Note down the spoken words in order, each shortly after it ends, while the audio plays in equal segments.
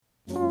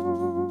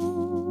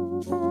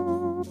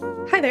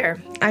Hi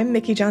there, I'm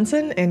Mickey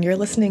Johnson, and you're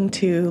listening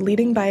to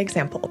Leading by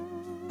Example,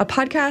 a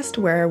podcast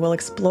where we'll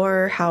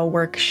explore how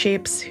work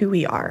shapes who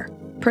we are,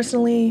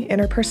 personally,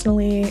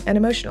 interpersonally, and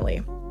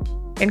emotionally,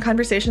 in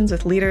conversations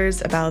with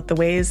leaders about the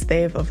ways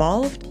they've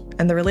evolved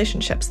and the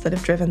relationships that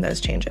have driven those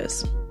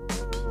changes.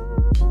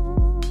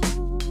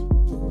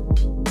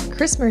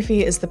 Chris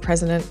Murphy is the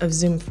president of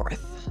Zoomforth,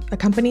 a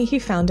company he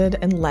founded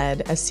and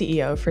led as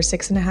CEO for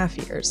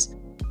 6.5 years,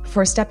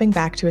 before stepping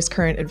back to his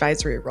current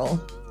advisory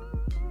role.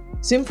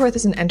 Zoomforth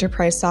is an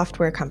enterprise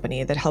software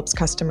company that helps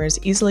customers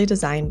easily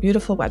design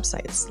beautiful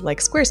websites, like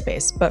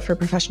Squarespace, but for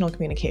professional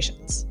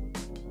communications.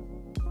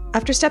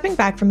 After stepping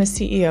back from his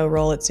CEO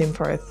role at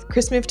Zoomforth,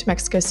 Chris moved to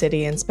Mexico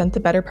City and spent the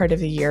better part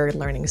of a year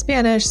learning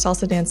Spanish,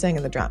 salsa dancing,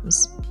 and the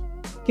drums.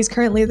 He's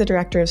currently the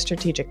director of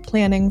strategic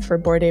planning for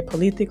Borde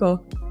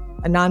Politico,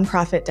 a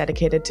nonprofit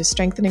dedicated to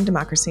strengthening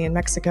democracy in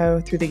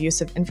Mexico through the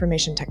use of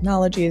information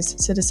technologies,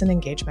 citizen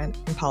engagement,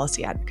 and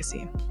policy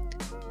advocacy.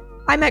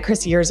 I met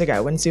Chris years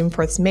ago when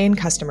Zoomforth's main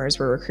customers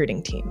were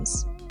recruiting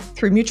teams.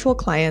 Through mutual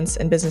clients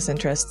and business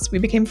interests, we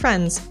became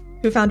friends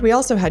who found we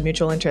also had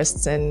mutual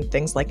interests in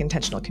things like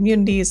intentional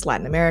communities,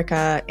 Latin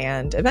America,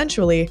 and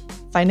eventually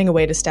finding a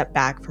way to step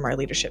back from our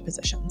leadership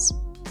positions.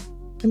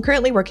 I'm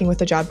currently working with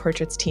the Job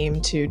Portraits team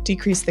to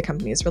decrease the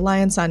company's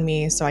reliance on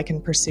me so I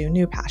can pursue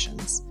new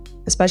passions,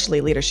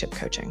 especially leadership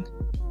coaching.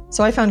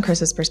 So I found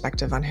Chris's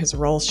perspective on his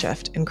role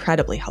shift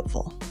incredibly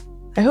helpful.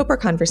 I hope our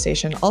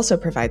conversation also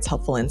provides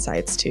helpful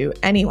insights to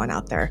anyone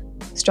out there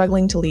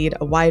struggling to lead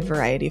a wide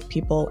variety of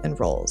people and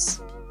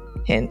roles.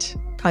 Hint,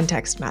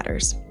 context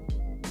matters.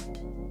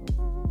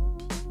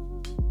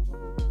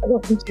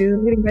 Welcome to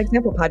Leading by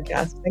Example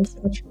podcast. Thanks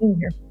so much for being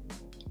here.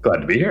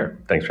 Glad to be here.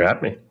 Thanks for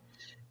having me.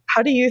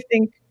 How do you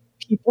think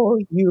people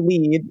you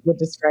lead would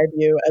describe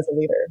you as a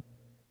leader?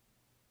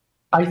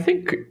 I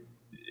think,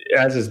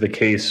 as is the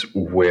case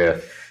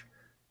with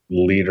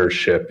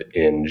leadership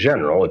in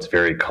general, it's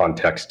very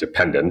context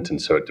dependent.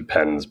 And so it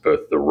depends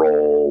both the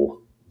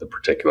role, the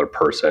particular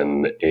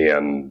person,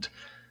 and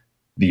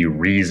the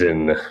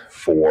reason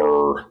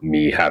for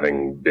me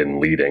having been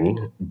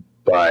leading.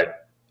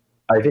 But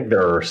I think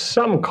there are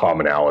some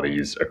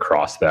commonalities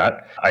across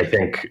that. I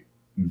think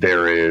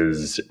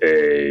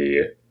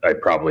I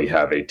probably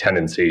have a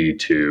tendency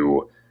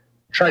to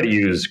try to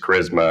use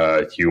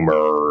charisma,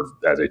 humor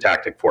as a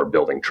tactic for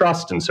building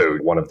trust. And so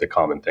one of the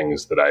common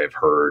things that I have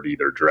heard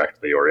either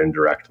directly or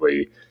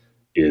indirectly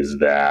is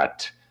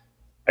that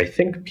I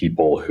think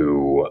people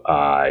who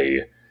I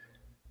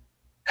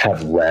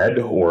have led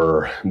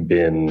or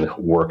been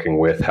working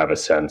with have a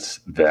sense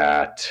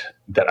that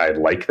I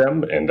like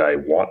them and I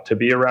want to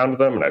be around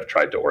them. And I've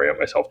tried to orient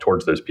myself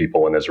towards those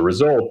people. And as a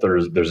result,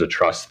 there's a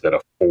trust that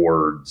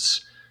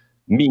affords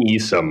me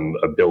some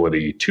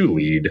ability to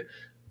lead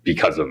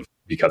because of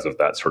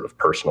that sort of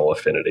personal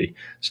affinity.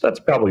 So that's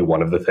probably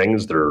one of the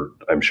things. There are,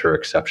 I'm sure,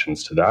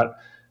 exceptions to that.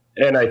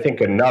 And I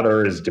think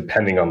another is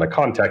depending on the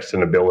context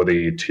and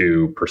ability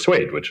to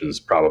persuade, which is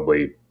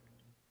probably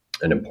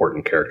an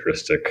important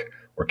characteristic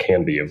or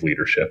can be of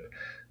leadership.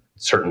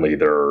 Certainly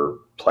there are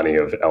plenty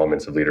of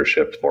elements of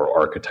leadership or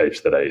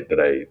archetypes that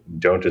I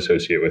don't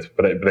associate with,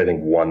 but I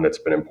think one that's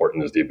been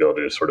important is the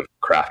ability to sort of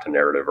craft a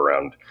narrative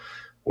around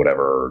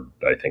whatever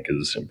I think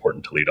is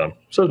important to lead on.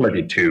 So those might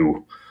be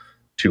two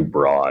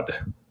broad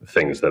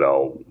things that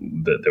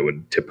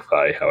would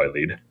typify how I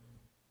lead.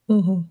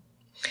 Mm-hmm.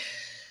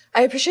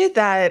 I appreciate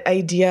that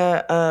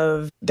idea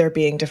of there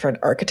being different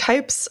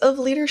archetypes of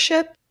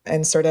leadership,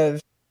 and sort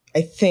of,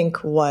 I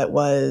think what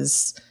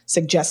was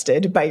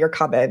suggested by your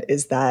comment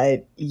is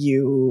that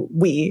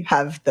we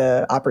have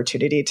the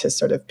opportunity to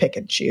sort of pick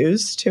and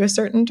choose to a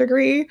certain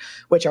degree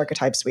which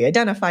archetypes we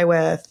identify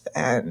with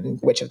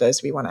and which of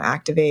those we want to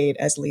activate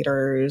as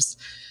leaders.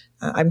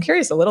 I'm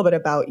curious a little bit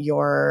about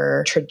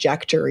your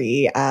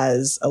trajectory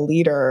as a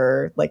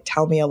leader. Like,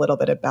 tell me a little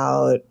bit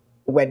about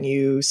when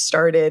you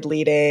started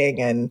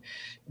leading and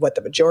what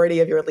the majority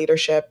of your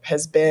leadership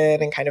has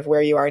been and kind of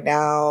where you are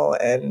now.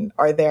 And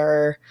are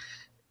there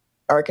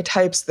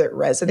archetypes that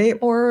resonate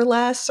more or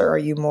less, or are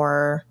you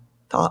more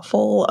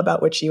thoughtful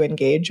about what you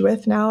engage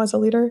with now as a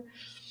leader?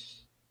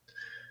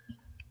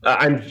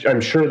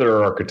 I'm sure there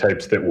are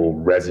archetypes that will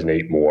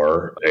resonate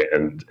more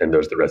and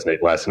those that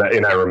resonate less.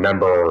 And I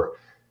remember,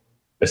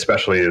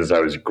 especially as I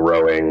was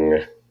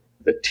growing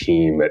the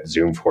team at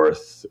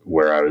Zoomforth,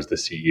 where I was the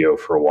CEO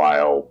for a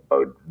while, I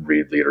would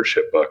read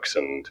leadership books,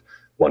 and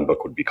one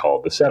book would be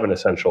called The 7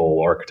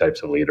 Essential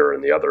Archetypes of Leader,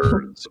 and the other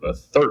the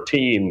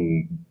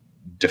 13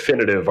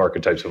 Definitive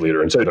Archetypes of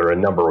Leader. And so there are a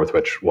number with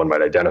which one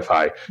might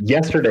identify.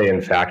 Yesterday,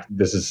 in fact,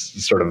 this is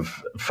sort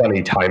of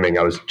funny timing.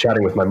 I was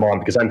chatting with my mom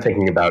because I'm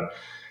thinking about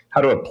how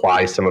to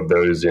apply some of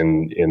those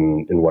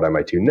in what I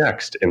might do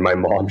next. And my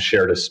mom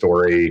shared a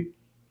story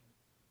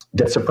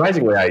that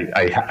surprisingly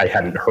I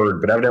hadn't heard,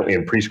 but evidently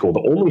in preschool,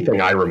 the only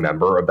thing I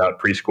remember about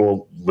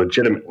preschool,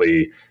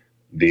 legitimately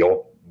the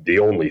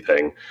only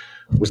thing,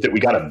 was that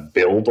we got to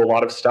build a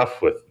lot of stuff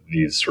with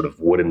these sort of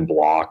wooden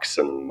blocks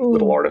and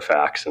little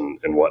artifacts and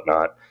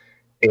whatnot.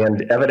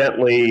 And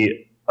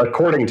evidently,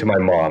 according to my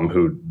mom,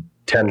 who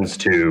tends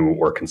to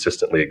or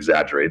consistently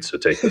exaggerates, so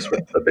take this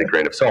with a big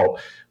grain of salt.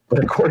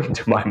 But according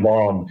to my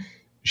mom,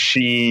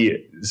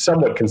 she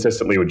somewhat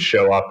consistently would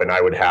show up and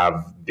I would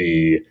have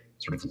the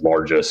sort of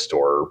largest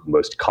or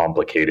most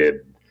complicated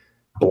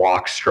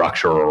block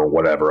structure or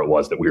whatever it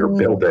was that we were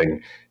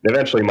building. And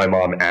eventually my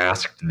mom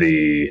asked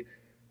the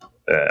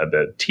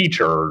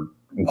teacher,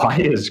 why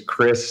is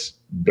Chris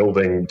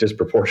building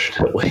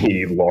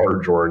disproportionately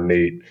large or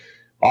ornate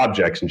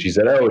objects? And she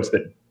said, oh, it's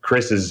that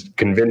Chris is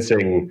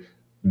convincing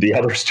the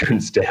other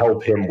students to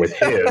help him with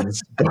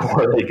his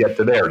before they get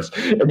to theirs.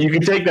 And you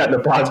can take that in a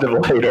positive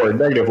light or a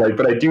negative light,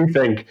 but I do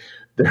think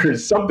there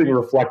is something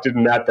reflected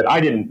in that I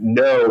didn't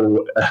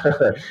know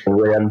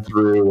ran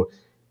through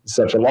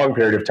such a long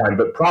period of time,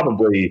 but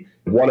probably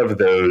one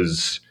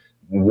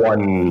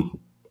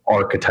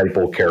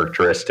archetypal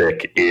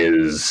characteristic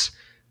is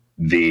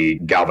the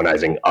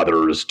galvanizing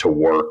others to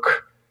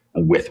work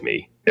with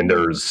me. And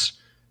there's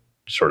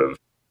sort of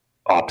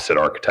opposite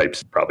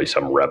archetypes, probably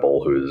some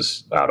rebel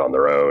who's out on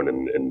their own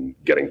and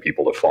getting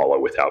people to follow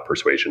without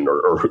persuasion,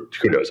 or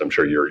who knows, I'm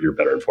sure you're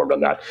better informed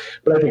on that.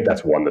 But I think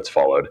that's one that's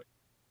followed.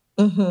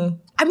 Mm-hmm.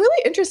 I'm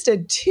really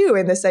interested too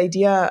in this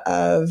idea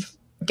of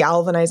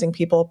galvanizing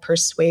people,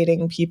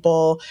 persuading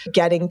people,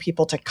 getting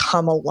people to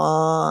come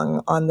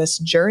along on this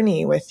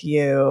journey with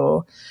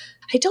you.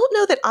 I don't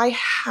know that I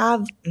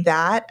have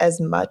that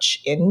as much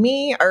in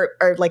me, or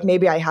like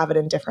maybe I have it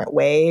in different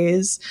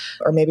ways,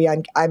 or maybe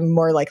I'm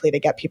more likely to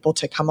get people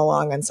to come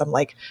along on some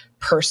like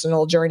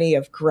personal journey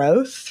of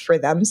growth for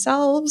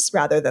themselves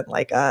rather than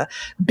like a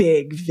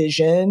big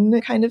vision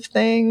kind of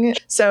thing.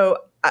 So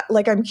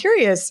like, I'm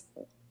curious,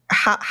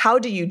 how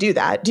do you do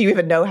that? Do you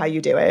even know how you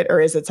do it? Or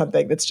is it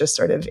something that's just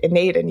sort of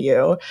innate in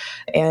you?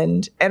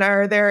 And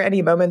are there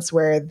any moments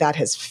where that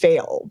has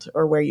failed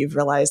or where you've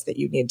realized that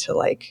you need to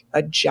like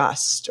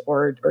adjust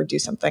or do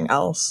something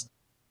else?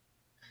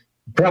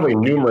 Probably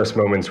numerous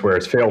moments where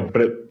it's failed,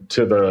 but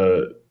to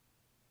the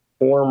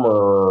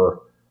former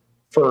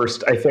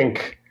first, I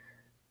think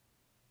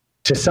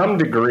to some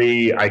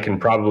degree, I can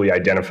probably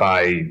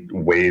identify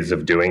ways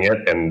of doing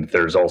it. And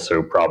there's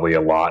also probably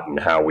a lot in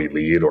how we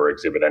lead or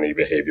exhibit any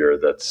behavior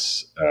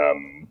that's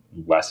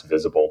less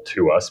visible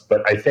to us.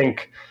 But I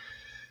think,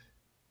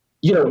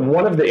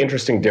 one of the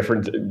interesting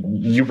difference,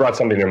 you brought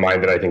something to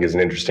mind that I think is an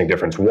interesting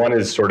difference. One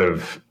is sort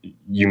of,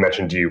 you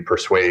mentioned, do you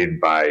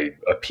persuade by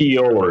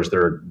appeal or is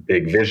there a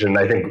big vision?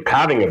 I think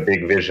having a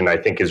big vision, I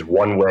think, is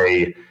one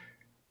way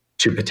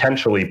to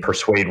potentially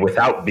persuade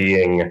without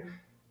being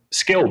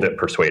skilled at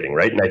persuading,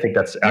 right? And I think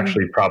that's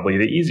actually probably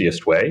the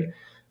easiest way.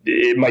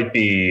 It might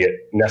be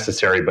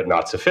necessary but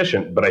not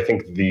sufficient, but I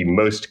think the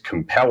most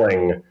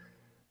compelling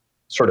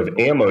sort of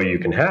ammo you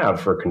can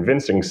have for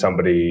convincing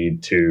somebody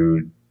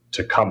to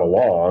come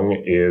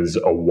along is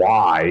a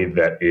why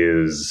that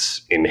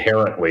is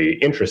inherently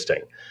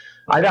interesting.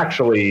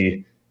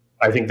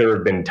 I think there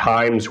have been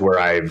times where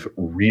I've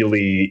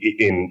really,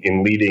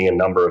 in leading a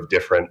number of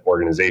different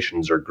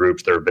organizations or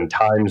groups, there have been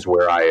times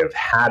where I have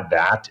had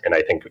that, and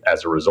I think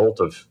as a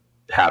result of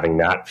having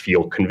that,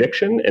 feel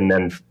conviction, and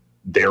then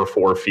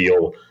therefore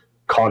feel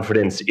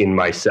confidence in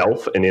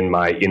myself and in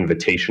my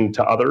invitation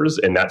to others,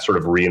 and that sort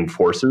of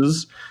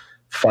reinforces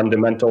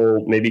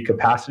fundamental maybe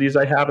capacities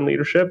I have in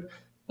leadership.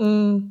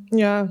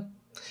 Yeah.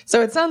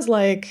 So it sounds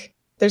like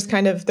there's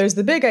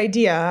the big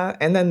idea,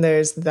 and then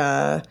there's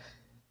the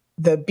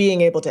being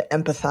able to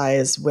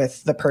empathize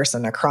with the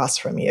person across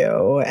from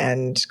you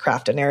and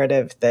craft a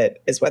narrative that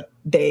is what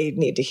they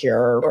need to hear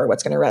or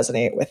what's going to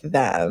resonate with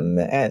them.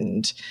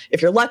 And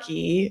if you're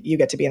lucky, you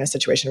get to be in a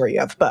situation where you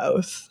have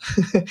both,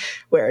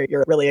 where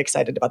you're really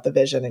excited about the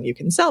vision and you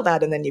can sell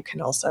that. And then you can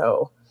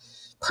also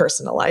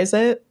personalize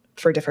it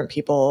for different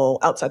people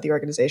outside the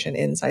organization,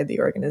 inside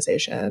the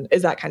organization.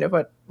 Is that kind of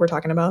what we're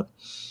talking about?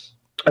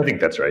 I think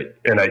that's right.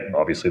 And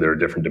obviously there are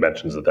different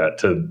dimensions of that.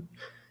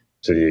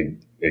 To the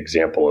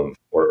example of,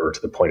 or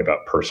to the point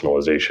about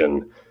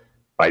personalization,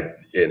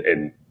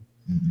 and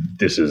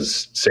this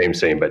is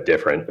same but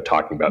different,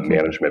 talking about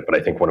management, but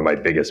I think one of my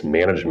biggest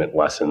management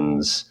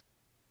lessons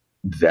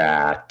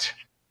that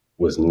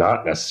was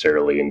not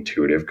necessarily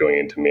intuitive going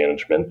into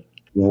management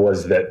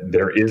was that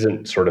there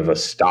isn't sort of a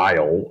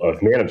style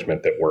of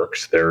management that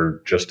works. There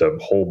are just a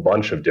whole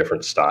bunch of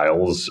different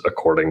styles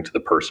according to the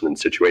person and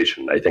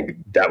situation. I think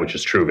that which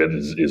is true of it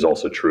is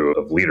also true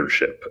of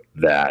leadership,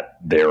 that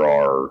there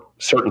are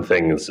certain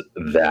things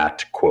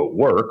that, quote,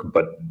 work,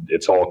 but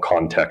it's all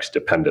context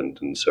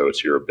dependent. And so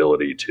it's your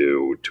ability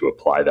to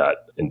apply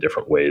that in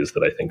different ways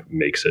that I think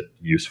makes it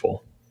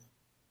useful.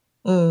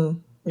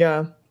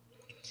 Yeah.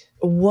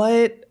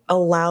 What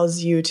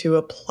allows you to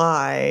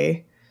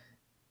apply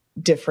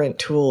different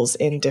tools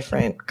in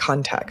different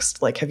contexts?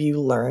 Like, have you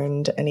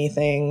learned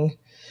anything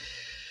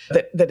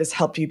that has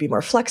helped you be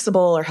more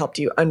flexible or helped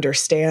you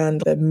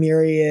understand the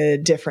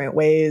myriad different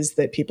ways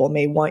that people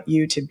may want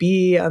you to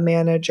be a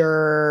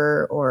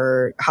manager?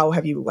 Or how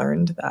have you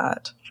learned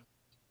that?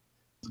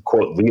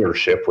 Quote,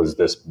 leadership was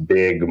this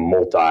big,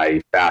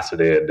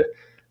 multifaceted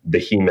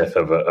behemoth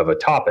of a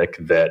topic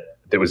that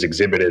was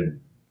exhibited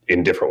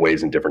in different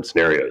ways in different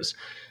scenarios.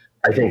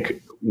 I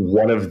think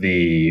one of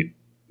the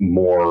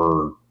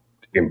more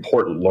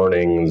important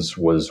learnings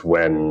was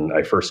when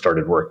I first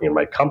started working in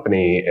my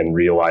company and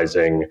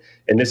realizing,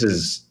 and this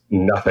is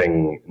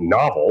nothing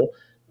novel,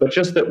 but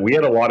just that we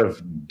had a lot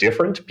of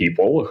different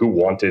people who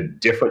wanted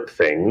different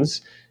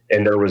things,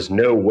 and there was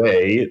no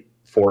way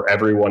for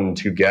everyone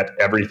to get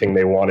everything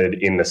they wanted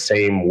in the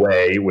same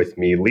way with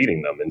me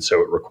leading them. And so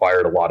it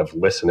required a lot of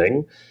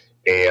listening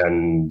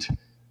and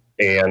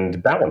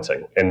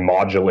balancing and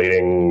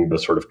modulating the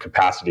sort of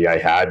capacity I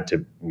had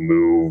to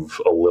move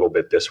a little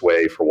bit this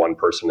way for one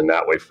person and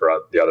that way for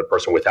the other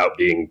person without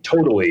being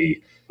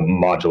totally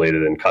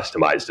modulated and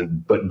customized.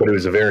 But it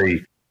was a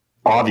very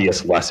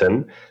obvious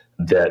lesson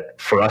that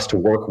for us to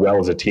work well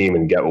as a team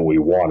and get what we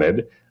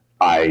wanted,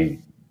 I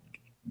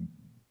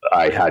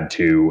had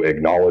to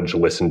acknowledge,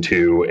 listen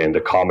to, and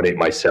accommodate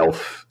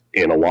myself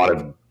in a lot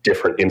of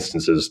different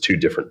instances to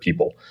different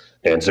people.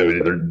 And so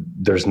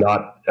there's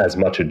not as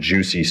much a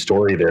juicy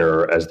story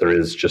there as there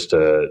is just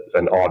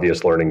an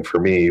obvious learning for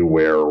me,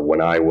 where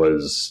when I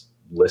was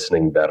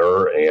listening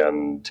better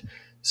and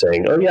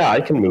saying, oh yeah,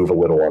 I can move a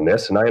little on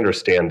this, and I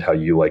understand how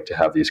you like to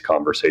have these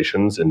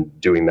conversations, and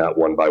doing that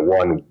one by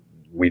one,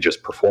 we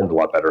just performed a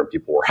lot better and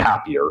people were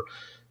happier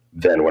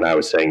than when I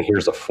was saying,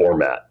 here's a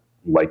format,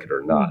 like it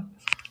or not.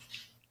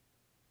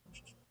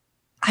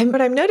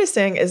 What I'm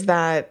noticing is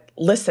that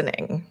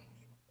listening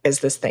is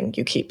this thing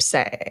you keep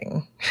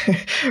saying,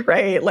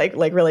 right? Like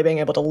really being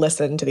able to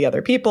listen to the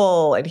other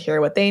people and hear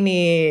what they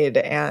need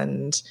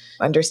and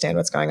understand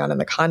what's going on in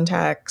the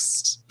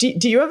context.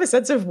 Do you have a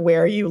sense of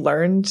where you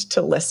learned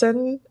to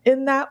listen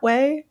in that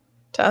way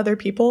to other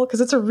people?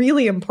 Because it's a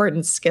really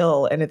important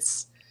skill, and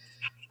it's,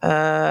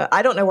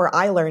 I don't know where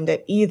I learned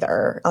it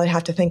either. I'll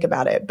have to think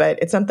about it, but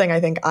it's something I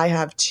think I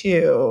have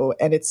too.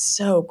 And it's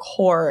so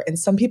core, and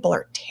some people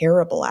are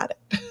terrible at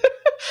it.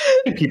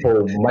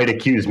 People might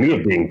accuse me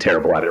of being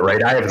terrible at it,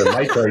 right? I have the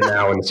mic right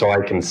now, and so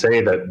I can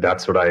say that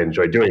that's what I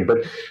enjoy doing.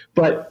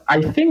 But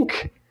I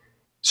think,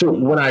 so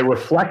when I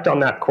reflect on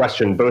that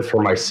question, both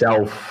for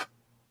myself,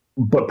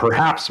 but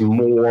perhaps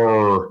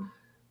more,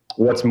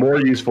 what's more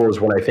useful is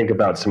when I think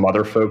about some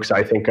other folks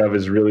I think of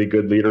as really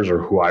good leaders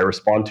or who I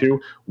respond to.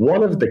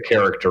 One of the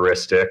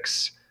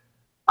characteristics,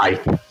 I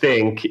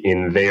think,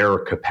 in their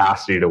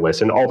capacity to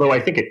listen, although I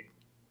think it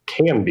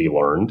can be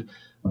learned,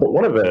 but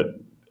one of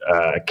the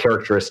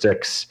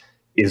characteristics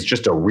is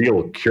just a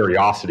real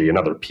curiosity in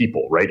other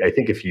people, right? I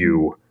think if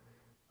you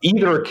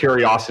either a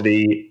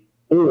curiosity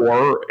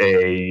or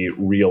a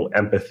real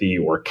empathy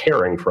or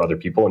caring for other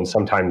people, and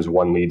sometimes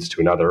one leads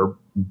to another,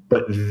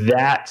 but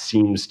that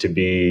seems to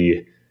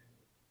be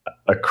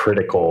a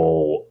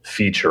critical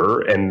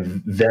feature.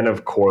 And then,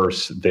 of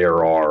course,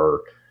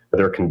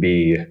 there can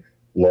be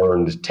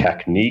learned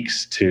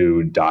techniques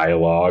to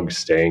dialogue,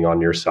 staying on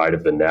your side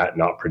of the net,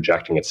 not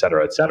projecting, et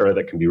cetera,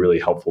 that can be really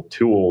helpful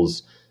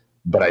tools.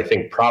 But I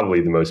think probably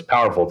the most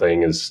powerful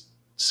thing is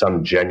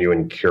some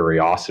genuine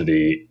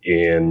curiosity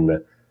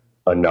in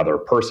another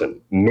person.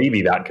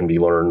 Maybe that can be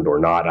learned or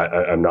not.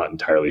 I'm not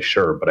entirely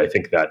sure, but I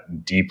think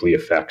that deeply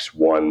affects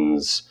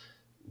one's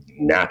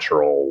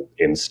natural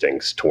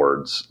instincts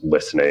towards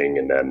listening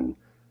and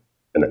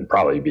then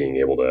probably being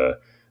able to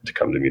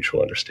come to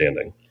mutual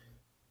understanding.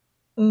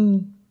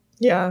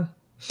 Yeah,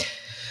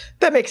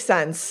 that makes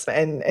sense.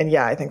 And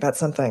yeah, I think that's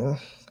something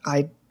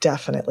I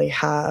definitely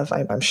have.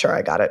 I'm sure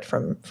I got it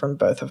from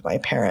both of my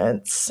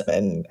parents.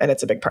 And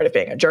it's a big part of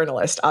being a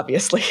journalist,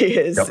 obviously,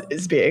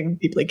 is being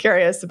deeply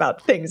curious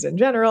about things in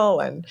general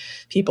and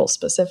people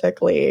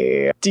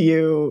specifically. Do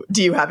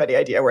you have any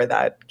idea where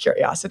that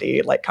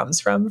curiosity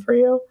comes from for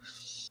you?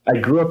 I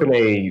grew up in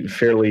a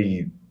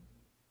fairly,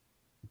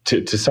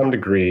 to some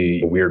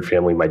degree, weird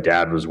family. My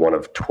dad was one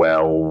of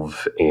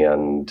 12,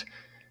 and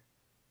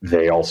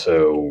they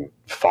also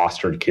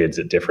fostered kids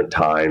at different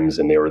times,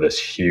 and they were this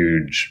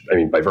huge,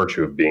 by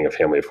virtue of being a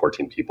family of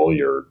 14 people,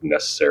 you're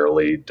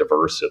necessarily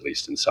diverse, at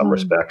least in some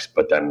respects,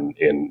 but then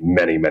in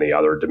many, many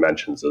other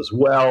dimensions as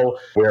well.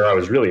 Where I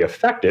was really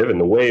effective in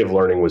the way of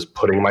learning was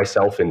putting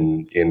myself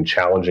in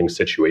challenging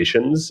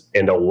situations.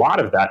 And a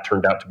lot of that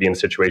turned out to be in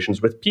situations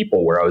with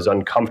people where I was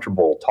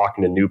uncomfortable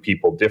talking to new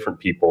people, different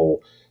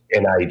people,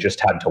 and I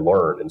just had to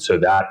learn. And so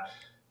that,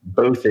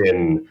 both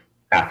in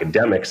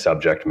academic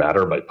subject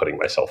matter, by putting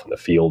myself in the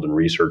field and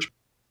research.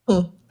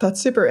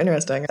 That's super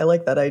interesting. I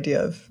like that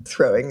idea of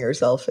throwing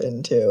yourself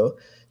into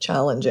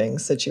challenging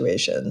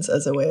situations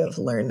as a way of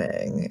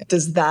learning.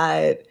 Does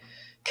that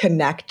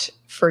connect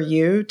for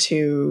you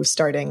to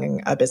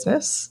starting a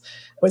business?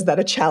 Was that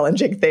a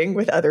challenging thing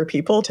with other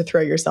people to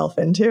throw yourself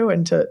into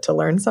and to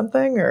learn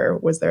something, or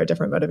was there a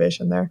different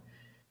motivation there?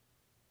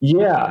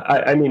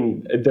 Yeah,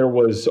 there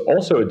was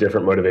also a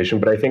different motivation,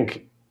 but I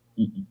think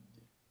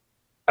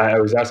I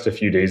was asked a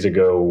few days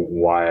ago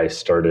why I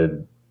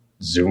started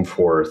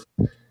Zoomforth,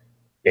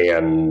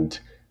 and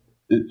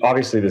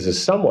obviously this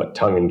is somewhat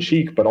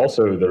tongue-in-cheek, but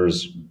also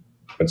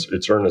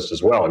it's earnest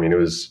as well. It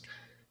was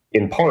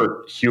in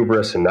part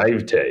hubris and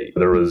naivete.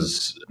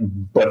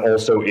 But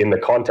also in the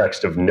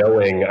context of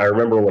knowing. I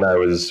remember when I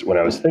was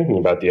thinking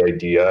about the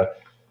idea,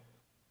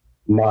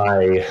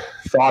 my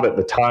thought at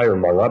the time,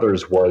 among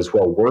others, was,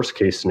 well, worst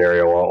case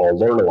scenario, I'll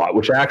learn a lot,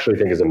 which I actually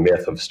think is a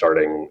myth of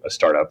starting a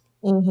startup.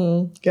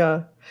 Mm-hmm.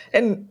 Yeah.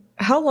 And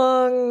how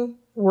long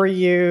were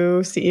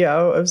you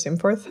CEO of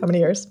Zoomforth? How many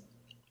years?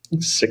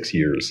 6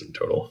 years in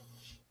total.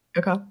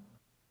 Okay.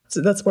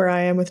 So that's where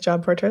I am with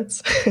job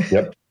portraits.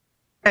 Yep.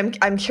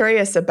 I'm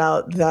curious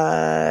about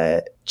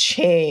the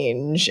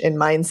change in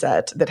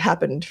mindset that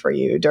happened for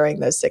you during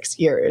those 6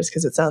 years,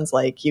 because it sounds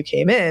like you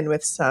came in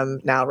with some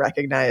now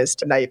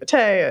recognized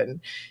naivete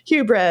and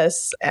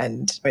hubris,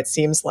 and it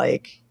seems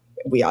like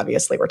we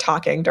obviously were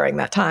talking during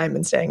that time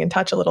and staying in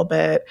touch a little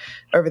bit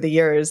over the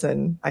years.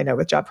 And I know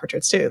with job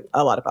portraits too,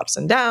 a lot of ups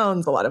and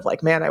downs, a lot of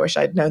like, man, I wish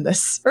I'd known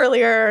this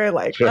earlier.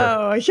 Like, Sure.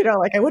 I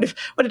would have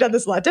done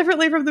this a lot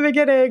differently from the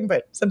beginning,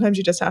 but sometimes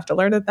you just have to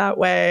learn it that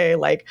way.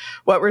 Like,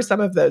 what were some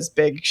of those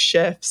big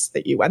shifts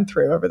that you went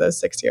through over those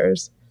 6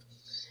 years?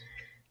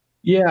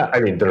 Yeah, I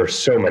mean, there are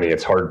so many.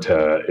 It's hard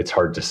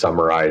to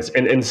summarize.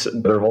 And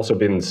there have also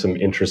been some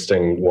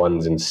interesting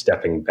ones in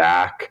stepping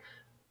back.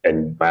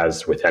 And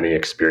as with any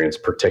experience,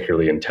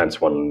 particularly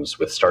intense ones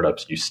with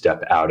startups, you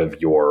step out of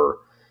your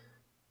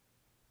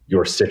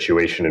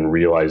situation and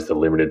realize the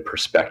limited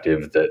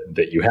perspective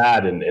that you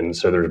had. And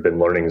so there's been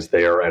learnings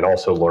there, and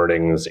also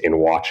learnings in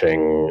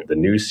watching the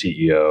new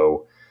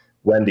CEO,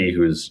 Wendy,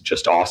 who's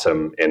just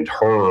awesome, and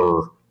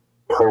her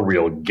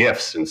real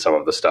gifts in some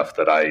of the stuff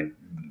that I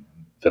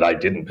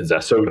didn't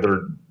possess. So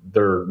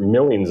there are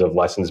millions of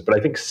lessons, but I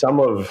think some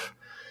of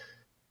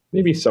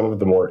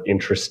the more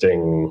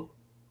interesting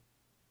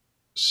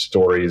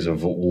stories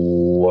of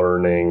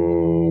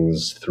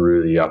learnings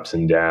through the ups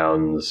and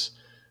downs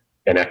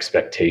and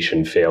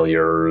expectation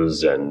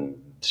failures and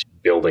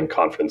building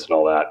confidence and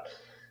all that.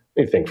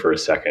 Let me think for a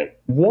second.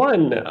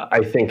 One,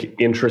 I think,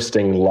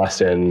 interesting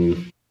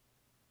lesson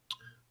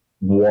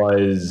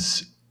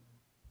was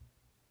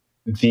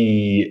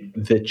the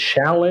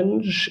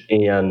challenge,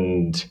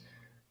 and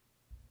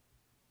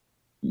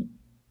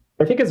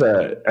I think as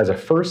a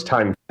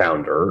first-time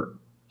founder,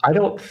 I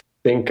don't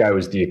think I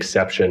was the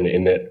exception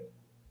in the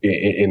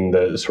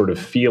sort of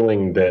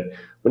feeling that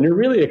when you're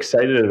really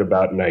excited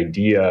about an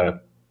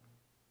idea,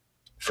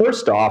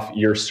 first off,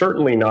 you're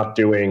certainly not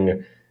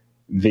doing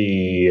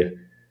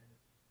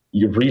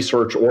your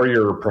research, or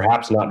you're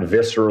perhaps not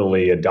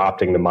viscerally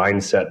adopting the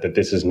mindset that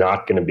this is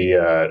not going to be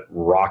a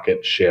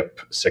rocket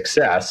ship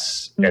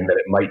success, and that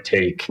it might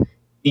take,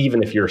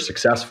 even if you're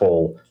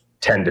successful,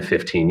 10 to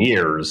 15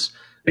 years.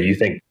 You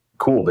think,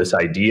 cool, this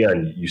idea,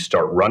 and you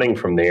start running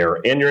from there,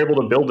 and you're able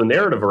to build a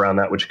narrative around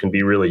that, which can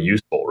be really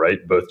useful,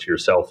 right? Both to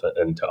yourself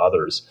and to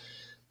others.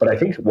 But I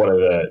think one of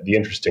the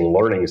interesting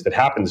learnings that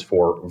happens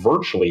for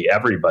virtually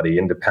everybody,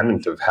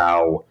 independent of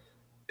how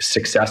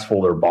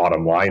successful their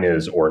bottom line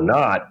is or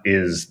not,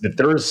 is that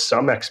there is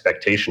some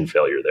expectation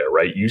failure there,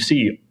 right? You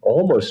see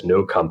almost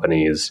no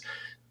companies,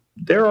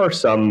 there are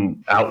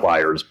some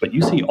outliers, but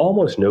you see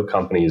almost no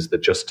companies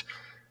that just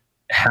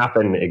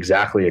happen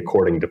exactly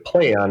according to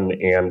plan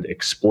and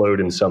explode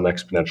in some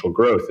exponential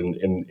growth.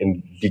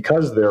 And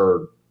because there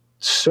are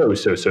so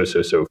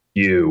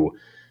few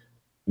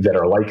that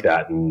are like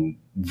that, and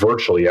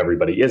virtually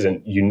everybody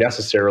isn't, you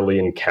necessarily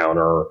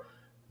encounter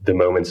the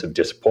moments of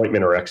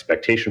disappointment or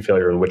expectation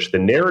failure in which the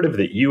narrative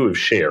that you have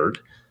shared,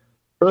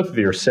 both of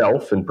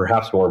yourself and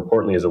perhaps more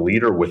importantly as a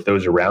leader with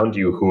those around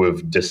you who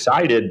have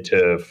decided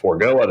to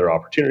forego other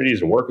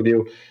opportunities and work with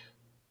you,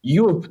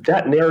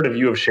 that narrative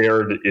you have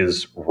shared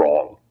is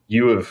wrong.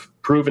 You have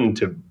proven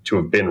to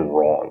have been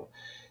wrong.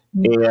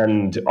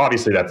 And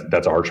obviously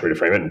that's a harsh way to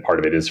frame it, and part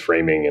of it is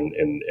framing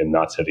and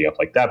not setting up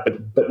like that.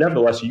 But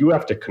nevertheless, you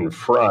have to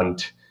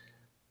confront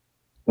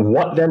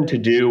what then to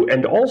do,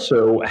 and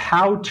also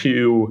how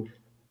to,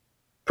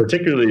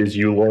 particularly as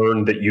you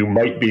learn that you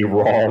might be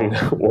wrong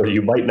or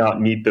you might not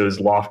meet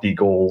those lofty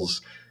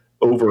goals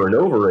over and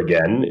over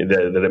again,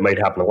 that it might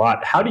happen a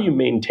lot. How do you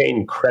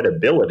maintain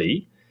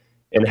credibility,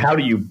 and how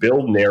do you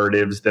build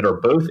narratives that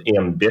are both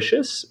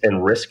ambitious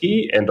and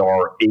risky and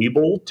are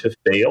able to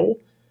fail,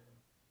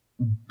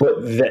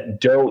 but that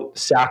don't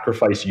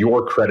sacrifice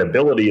your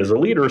credibility as a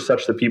leader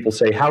such that people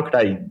say, how could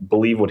I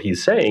believe what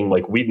he's saying?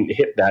 Like, we didn't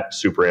hit that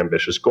super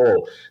ambitious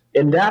goal.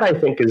 And that, I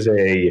think, is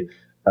an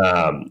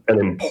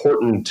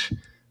important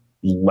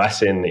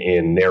lesson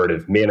in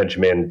narrative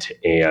management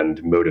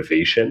and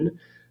motivation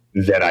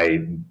that I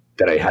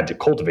had to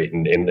cultivate,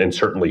 and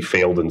certainly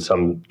failed in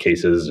some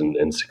cases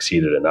and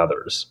succeeded in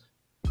others.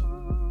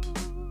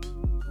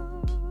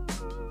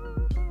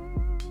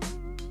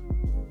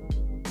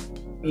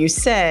 You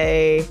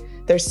say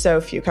there's so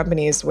few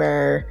companies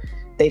where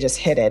they just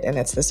hit it and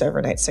it's this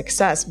overnight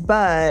success.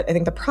 But I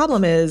think the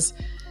problem is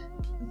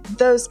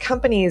those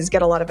companies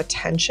get a lot of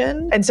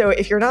attention. And so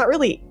if you're not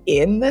really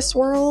in this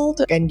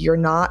world and you're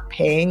not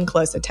paying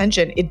close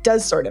attention, it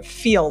does sort of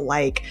feel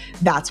like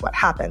that's what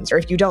happens. Or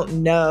if you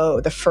don't know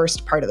the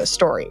first part of the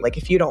story, like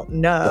if you don't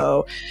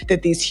know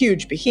that these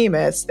huge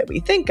behemoths that we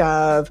think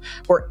of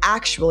were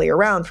actually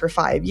around for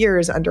 5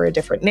 years under a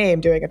different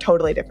name, doing a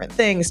totally different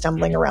thing,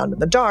 stumbling around in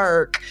the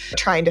dark,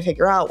 trying to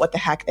figure out what the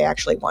heck they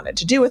actually wanted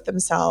to do with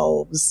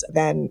themselves,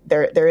 then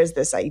there is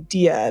this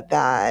idea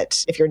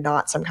that if you're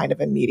not some kind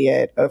of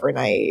immediate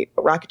overnight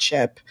rocket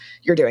ship,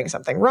 you're doing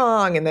something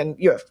wrong. And then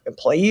you have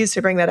employees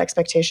who bring that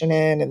expectation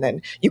in, and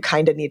then you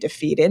kind of need to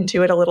feed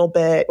into it a little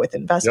bit with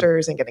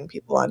investors and getting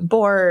people on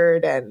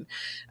board and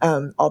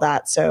all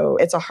that. So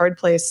it's a hard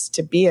place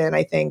to be in.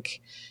 I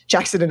think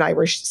Jackson and I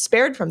were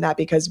spared from that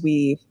because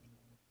we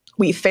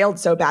failed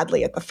so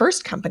badly at the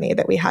first company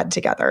that we had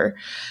together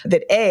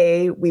that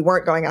A, we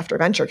weren't going after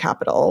venture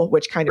capital,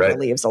 which kind of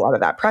relieves a lot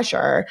of that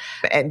pressure.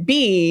 And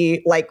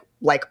B,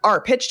 like our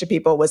pitch to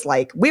people was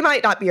like, we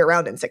might not be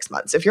around in 6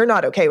 months. If you're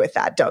not okay with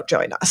that, don't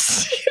join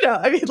us.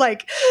 I mean,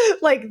 like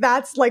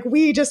that's like,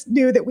 we just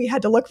knew that we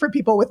had to look for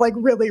people with like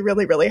really,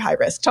 really, really high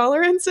risk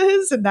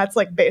tolerances. And that's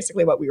like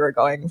basically what we were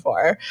going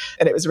for.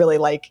 And it was really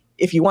like,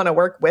 if you want to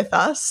work with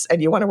us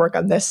and you want to work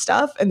on this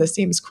stuff and this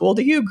seems cool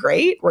to you,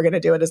 great. We're going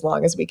to do it as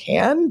long as we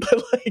can,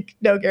 but like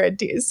no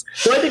guarantees.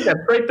 Well, I think that's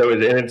great though.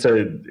 And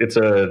it's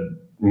a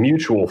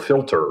mutual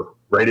filter,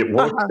 right? It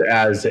works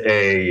as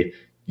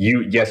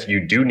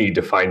you do need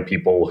to find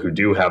people who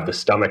do have the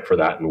stomach for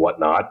that and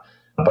whatnot,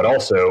 but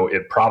also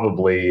it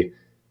probably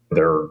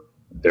there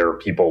are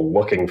people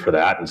looking for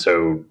that, and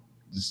so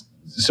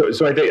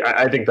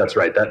I think that's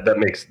right.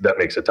 That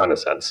makes a ton of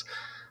sense.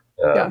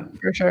 Yeah,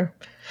 for sure.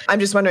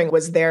 I'm just wondering,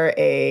 was there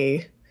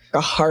a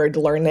hard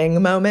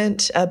learning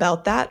moment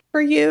about that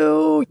for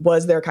you?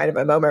 Was there kind of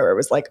a moment where it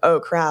was like, oh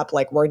crap,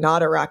 like we're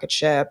not a rocket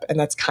ship, and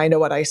that's kind of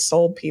what I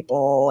sold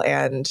people?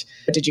 And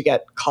did you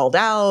get called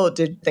out?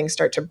 Did things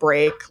start to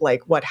break?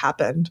 Like what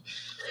happened?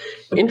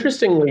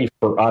 Interestingly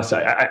for us,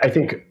 I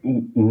think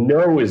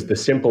no is the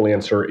simple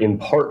answer, in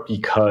part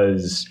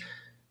because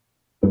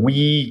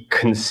we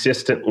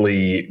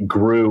consistently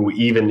grew,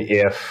 even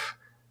if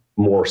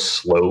more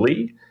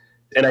slowly.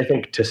 And I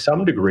think to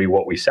some degree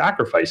what we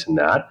sacrifice in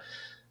that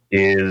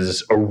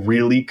is a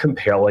really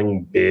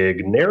compelling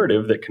big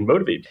narrative that can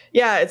motivate.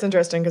 Yeah, it's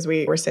interesting because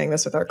we were saying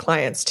this with our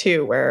clients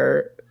too,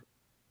 where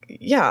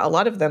a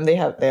lot of them, they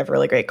have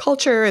really great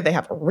culture, they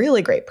have a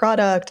really great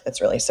product that's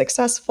really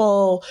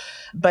successful,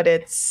 but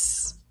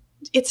it's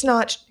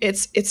not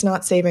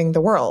saving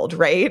the world,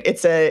 right?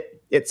 It's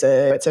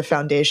a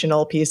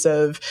foundational piece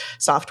of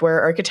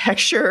software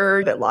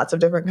architecture that lots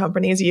of different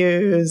companies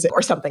use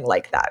or something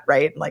like that,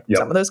 right? Like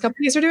some of those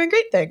companies are doing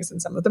great things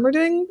and some of them are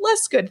doing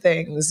less good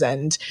things.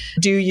 And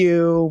do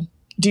you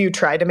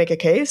try to make a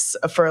case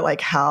for like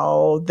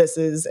how this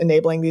is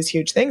enabling these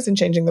huge things and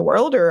changing the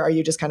world, or are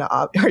you just kind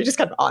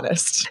of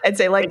honest and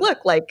say like,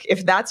 look, like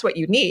if that's what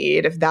you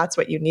need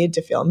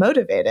to feel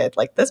motivated,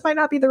 like this might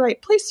not be the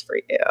right place for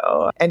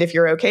you. And if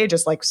you're okay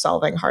just like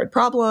solving hard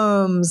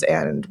problems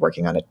and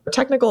working on a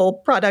technical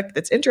product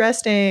that's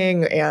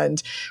interesting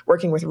and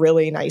working with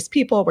really nice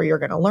people where you're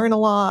going to learn a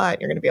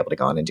lot, you're going to be able to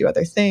go on and do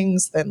other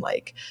things, then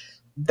like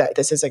that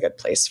this is a good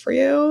place for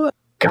you.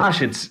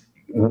 Gosh, it's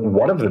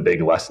one of the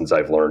big lessons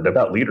I've learned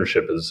about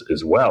leadership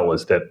as well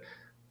is that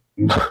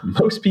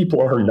most people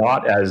are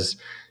not as,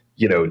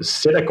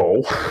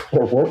 cynical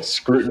or won't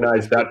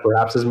scrutinize that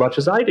perhaps as much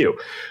as I do.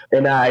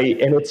 And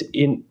it's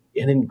an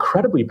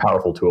incredibly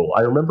powerful tool.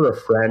 I remember a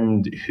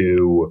friend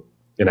who,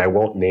 and I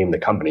won't name the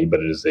company,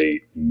 but it is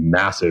a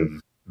massive,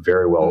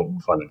 very well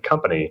funded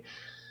company,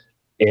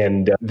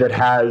 and that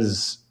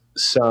has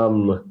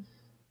some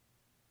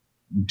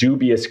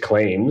dubious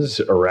claims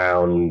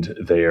around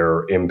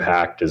their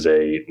impact as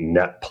a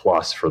net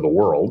plus for the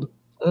world.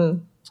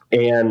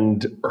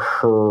 And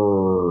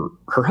her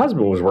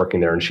husband was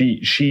working there, and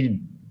she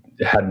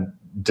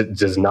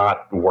does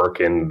not work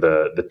in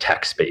the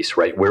tech space,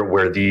 right?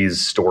 Where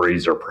these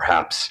stories are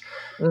perhaps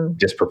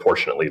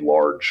disproportionately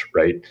large,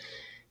 right?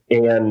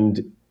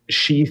 And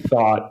she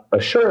thought,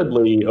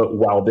 assuredly,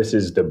 while this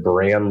is the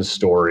brand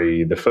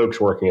story, the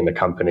folks working in the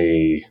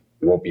company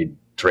won't be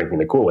drinking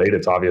the Kool-Aid.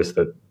 It's obvious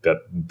that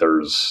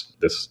there's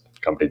this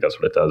company does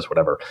what it does,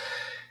 whatever.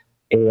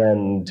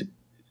 And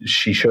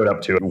she showed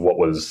up to what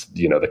was,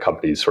 the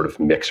company's sort of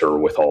mixer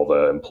with all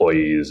the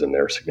employees and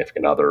their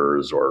significant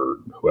others or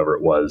whoever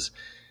it was.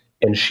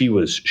 And she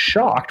was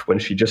shocked when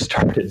she just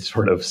started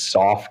sort of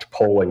soft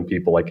polling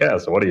people like,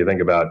 so what do you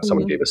think about,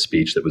 someone gave a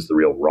speech that was the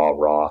real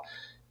raw,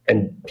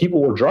 and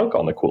people were drunk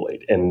on the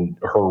Kool-Aid. And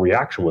her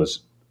reaction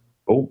was,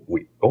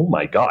 oh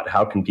my God,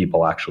 how can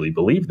people actually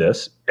believe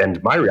this?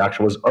 And my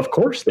reaction was, of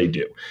course they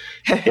do.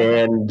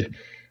 And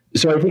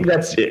so I think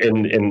that's,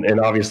 and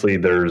obviously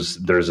there's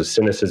a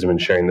cynicism in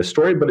sharing the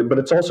story, but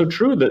it's also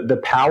true that the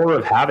power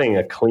of having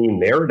a clean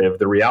narrative,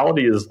 the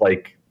reality is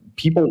like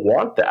people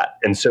want that.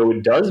 And so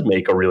it does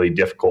make a really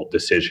difficult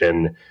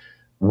decision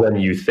when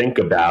you think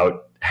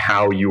about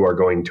how you are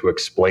going to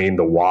explain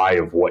the why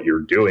of what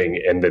you're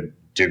doing, and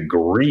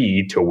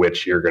degree to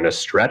which you're going to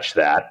stretch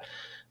that.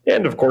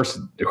 And of course,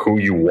 who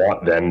you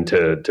want then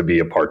to be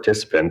a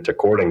participant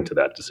according to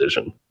that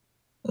decision.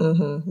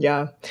 Mm-hmm.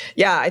 Yeah.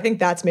 Yeah. I think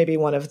that's maybe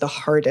one of the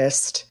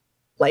hardest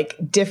like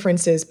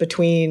differences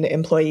between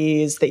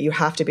employees that you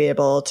have to be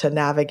able to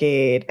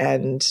navigate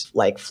and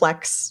like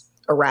flex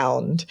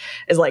around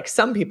is like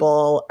some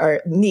people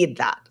need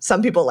that.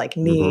 Some people like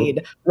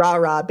need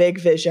rah, big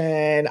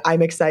vision.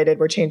 I'm excited.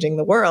 We're changing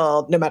the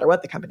world no matter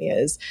what the company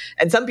is.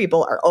 And some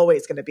people are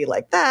always going to be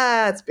like,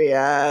 that's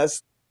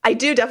BS. I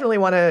do definitely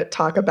want to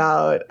talk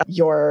about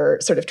your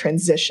sort of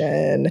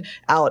transition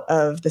out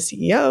of the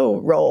CEO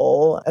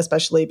role,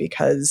 especially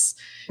because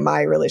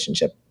my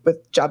relationship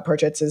with job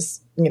portraits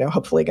is,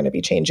 hopefully going to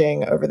be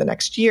changing over the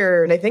next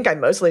year. And I think I'm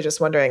mostly just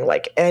wondering,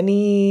 like,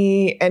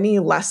 any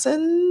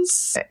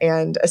lessons,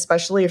 and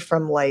especially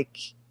from like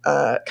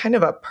kind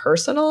of a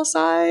personal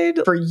side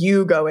for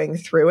you going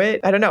through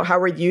it. I don't know. How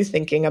were you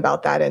thinking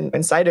about that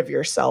inside of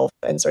yourself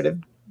and sort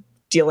of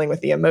dealing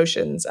with the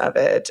emotions of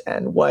it?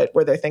 And what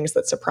were there things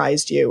that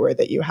surprised you or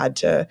that you had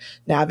to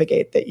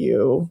navigate that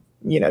you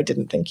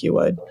didn't think you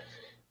would?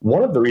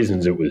 One of the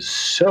reasons it was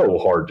so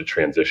hard to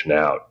transition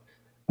out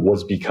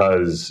was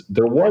because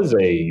there was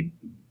a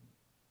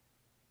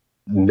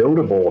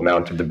notable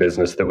amount of the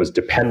business that was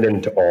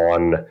dependent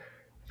on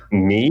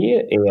me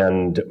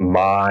and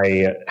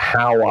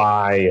how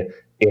I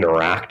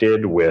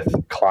interacted with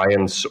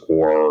clients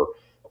or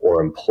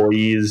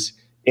employees,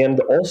 and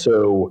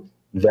also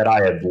that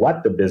I had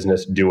let the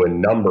business do a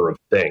number of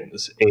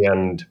things.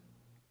 And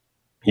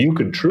you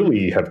could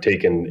truly have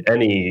taken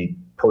any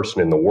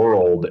person in the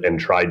world and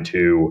tried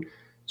to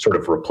sort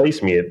of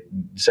replace me. It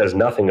says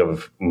nothing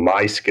of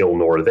my skill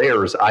nor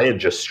theirs. I had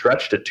just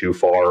stretched it too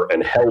far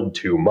and held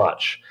too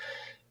much.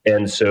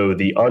 And so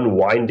the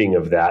unwinding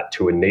of that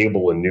to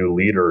enable a new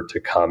leader to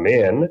come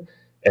in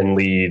and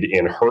lead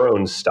in her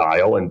own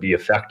style and be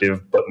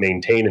effective, but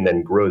maintain and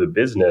then grow the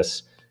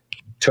business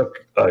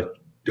took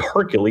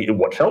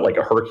what felt like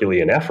a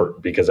Herculean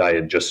effort, because I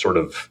had just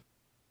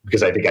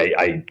because I think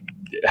I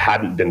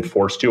hadn't been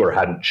forced to or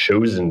hadn't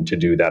chosen to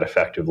do that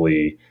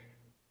effectively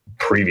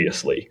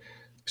previously.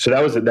 So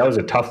that was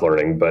a tough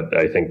learning, but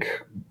I think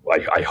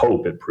I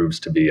hope it proves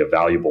to be a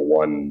valuable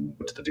one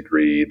to the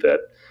degree that,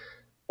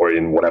 or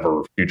in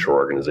whatever future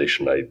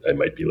organization I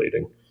might be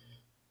leading.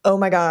 Oh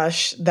my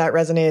gosh, that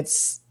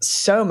resonates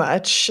so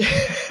much.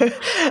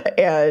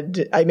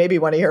 And I maybe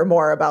want to hear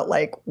more about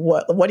like,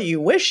 what do you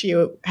wish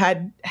you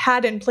had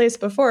in place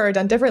before or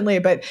done differently?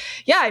 But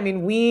yeah, I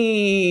mean,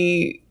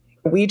 we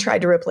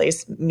tried to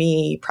replace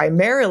me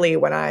primarily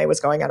when I was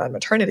going out on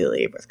maternity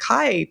leave with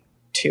Kai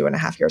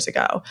 2.5 years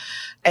ago.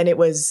 And it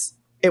was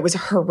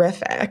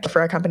horrific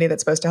for a company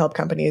that's supposed to help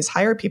companies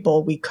hire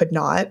people. We could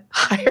not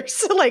hire.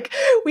 So like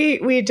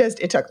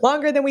it took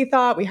longer than we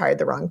thought. We hired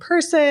the wrong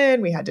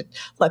person. We had to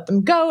let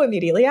them go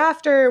immediately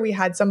after. We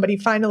had somebody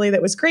finally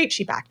that was great.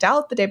 She backed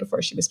out the day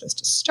before she was supposed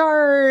to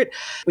start.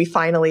 We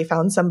finally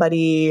found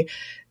somebody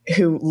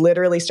who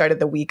literally started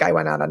the week I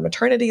went out on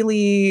maternity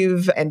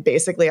leave. And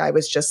basically I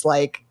was just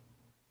like,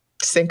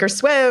 sink or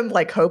swim,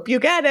 like, hope you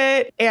get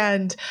it.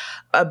 And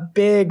a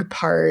big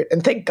part,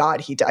 and thank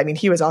God he did. I mean,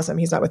 he was awesome.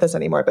 He's not with us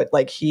anymore, but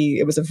like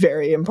it was a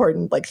very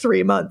important, like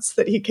 3 months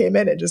that he came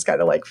in and just kind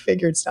of like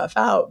figured stuff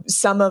out.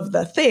 Some of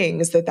the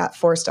things that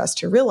forced us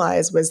to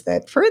realize was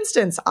that, for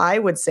instance, I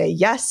would say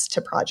yes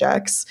to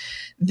projects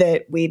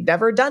that we'd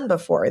never done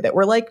before that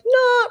were like,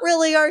 not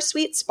really our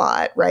sweet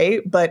spot.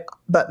 Right. But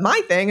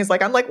my thing is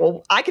like, I'm like,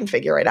 well, I can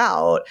figure it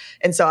out.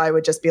 And so I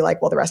would just be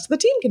like, well, the rest of the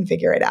team can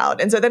figure it out.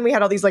 And so then we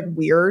had all these like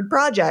weird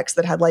projects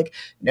that had like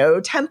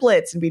no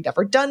templates and we'd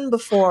never done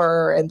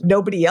before, and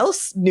nobody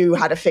else knew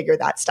how to figure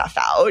that stuff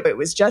out. It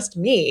was just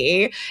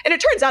me. And it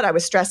turns out I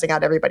was stressing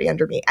out everybody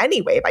under me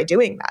anyway by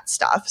doing that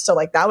stuff. So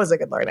like that was a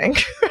good learning.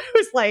 It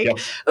was like,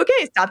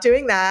 okay, stop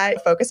doing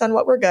that. Focus on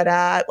what we're good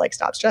at. Like,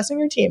 stop stressing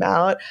your team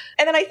out.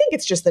 And then I think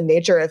it's just the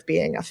nature of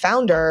being a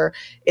founder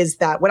is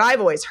that what I've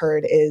always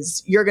heard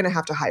is you're going to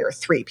have to hire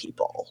 3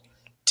 people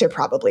to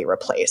probably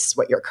replace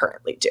what you're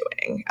currently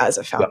doing as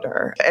a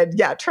founder.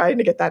 Yeah. And trying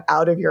to get that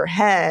out of your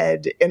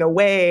head in a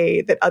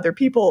way that other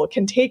people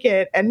can take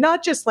it and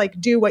not just like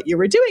do what you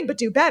were doing, but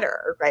do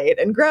better, right?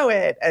 And grow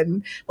it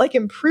and like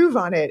improve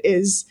on it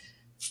is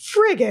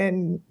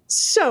friggin'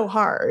 so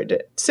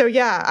hard. So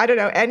yeah, I don't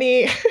know,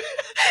 any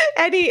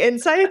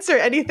insights or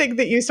anything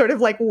that you sort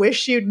of like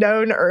wish you'd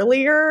known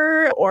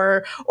earlier,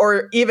 or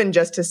even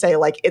just to say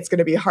like, it's going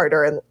to be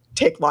harder and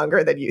take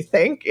longer than you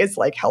think is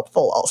like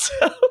helpful also.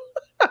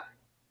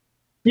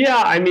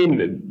 Yeah, I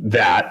mean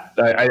that.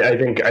 I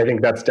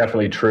think that's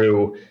definitely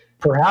true.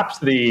 Perhaps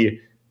the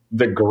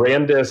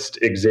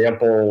grandest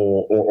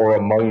example, or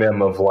among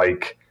them, of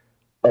like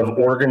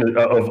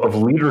of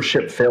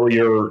leadership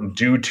failure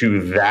due to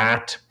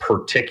that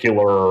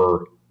particular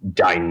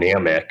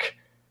dynamic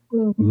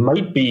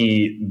might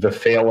be the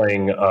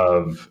failing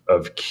of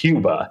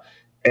Cuba.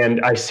 And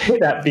I say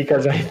that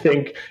because I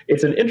think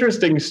it's an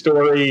interesting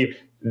story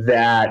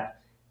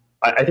that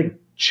I think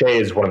Che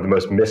is one of the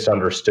most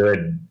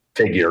misunderstood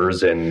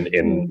figures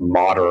in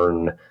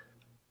modern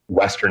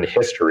Western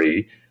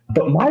history.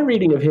 But my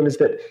reading of him is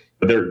that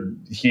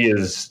he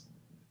is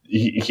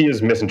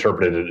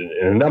misinterpreted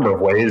in a number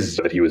of ways,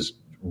 that he was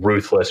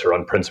ruthless or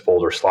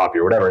unprincipled or sloppy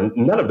or whatever. And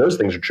none of those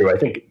things are true. I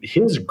think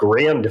his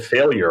grand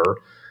failure,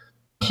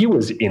 he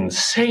was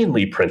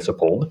insanely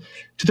principled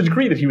to the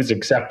degree that he was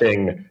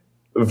accepting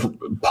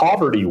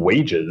poverty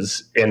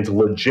wages and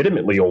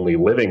legitimately only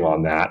living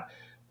on that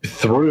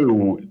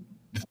through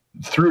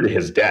to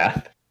his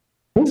death.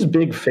 His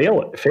big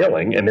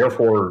failing, and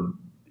therefore,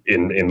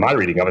 in my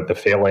reading of it, the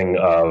failing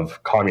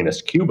of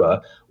communist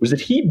Cuba, was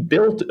that he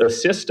built a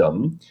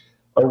system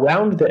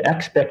around the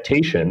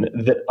expectation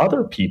that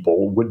other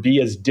people would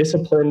be as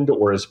disciplined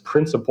or as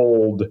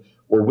principled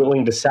or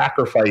willing to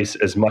sacrifice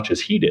as much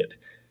as he did.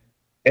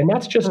 And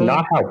that's just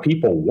not how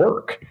people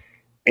work.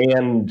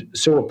 And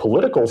so a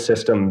political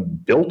system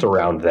built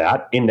around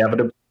that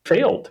inevitably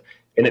failed.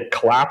 And it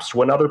collapsed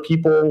when other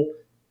people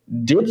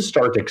did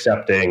start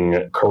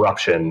accepting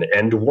corruption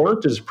and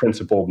weren't as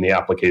principled in the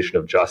application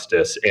of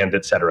justice, and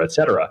et cetera, et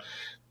cetera.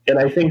 And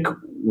I think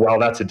while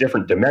that's a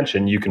different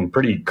dimension, you can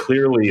pretty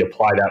clearly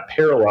apply that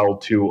parallel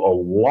to a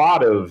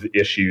lot of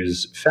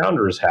issues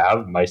founders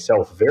have,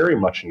 myself very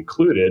much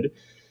included,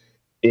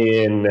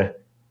 in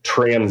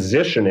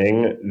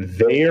transitioning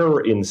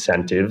their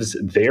incentives,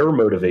 their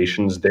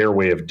motivations, their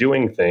way of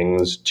doing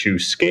things to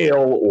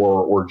scale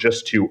or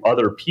just to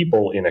other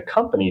people in a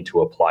company to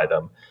apply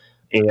them.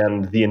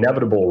 And the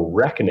inevitable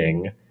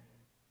reckoning,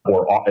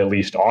 or at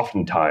least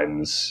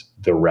oftentimes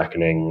the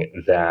reckoning,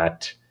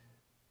 that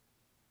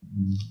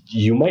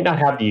you might not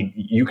have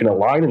you can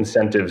align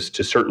incentives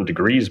to certain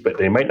degrees, but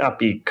they might not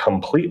be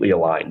completely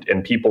aligned,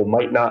 and people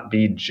might not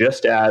be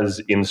just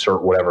as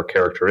insert whatever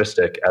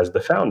characteristic as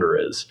the founder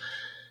is.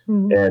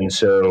 Mm-hmm. And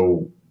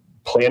so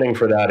planning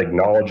for that,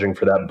 acknowledging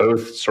for that,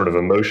 both sort of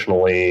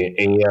emotionally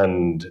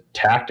and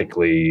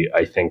tactically,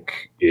 I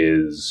think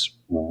is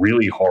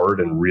really hard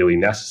and really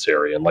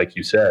necessary. And like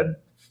you said,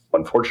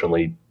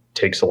 unfortunately,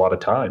 takes a lot of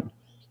time.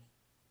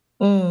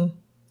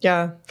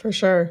 Yeah, for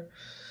sure.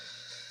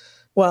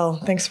 Well,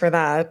 thanks for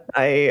that.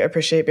 I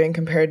appreciate being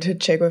compared to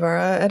Che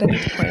Guevara at any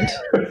point.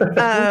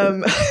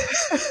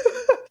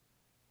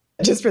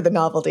 Just for the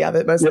novelty of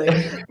it, mostly.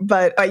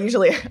 But I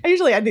usually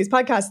end these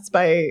podcasts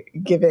by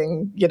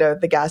giving,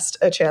 the guest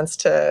a chance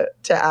to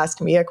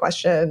ask me a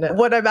question.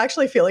 What I'm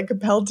actually feeling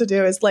compelled to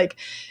do is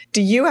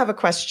do you have a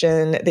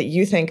question that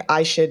you think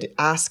I should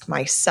ask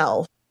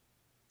myself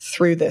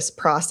through this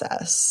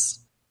process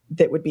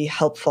that would be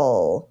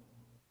helpful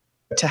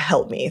to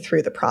help me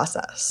through the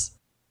process?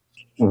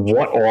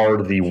 What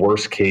are the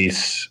worst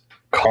case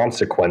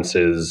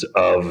consequences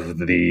of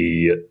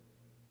the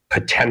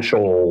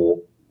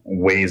potential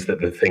ways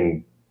that the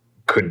thing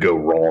could go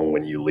wrong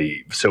when you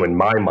leave? So in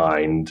my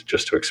mind,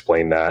 just to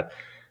explain that,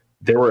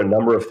 there were a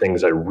number of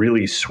things I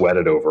really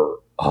sweated over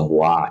a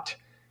lot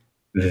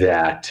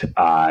that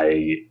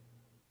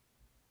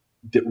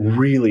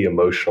really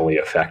emotionally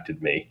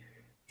affected me,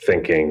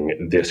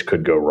 thinking this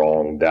could go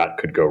wrong, that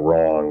could go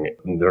wrong.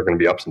 And there are going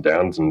to be ups and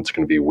downs, and it's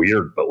going to be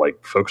weird, but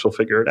folks will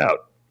figure it out.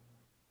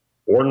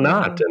 Or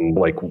not. And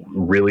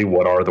really,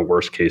 what are the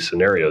worst case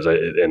scenarios,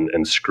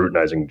 and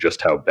scrutinizing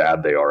just how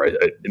bad they are.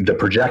 The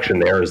projection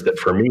there is that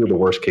for me, the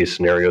worst case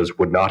scenarios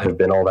would not have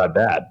been all that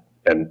bad.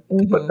 And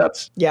but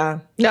that's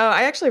no,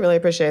 I actually really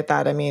appreciate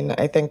that. I mean,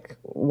 I think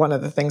one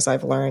of the things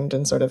I've learned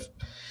in sort of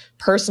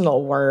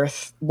personal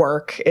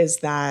work is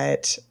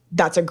that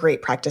that's a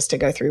great practice to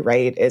go through,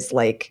 right? Is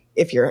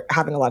if you're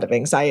having a lot of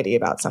anxiety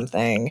about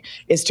something,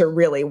 is to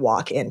really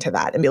walk into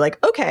that and be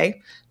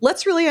okay,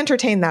 let's really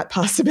entertain that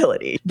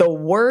possibility. The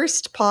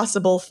worst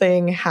possible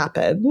thing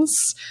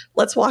happens.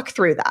 Let's walk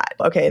through that.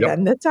 Okay, yep.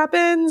 Then this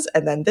happens,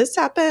 and then this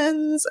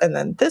happens, and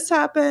then this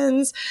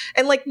happens.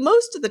 And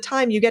most of the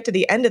time you get to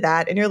the end of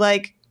that and you're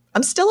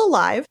I'm still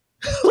alive.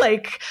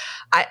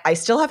 I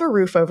still have a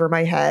roof over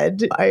my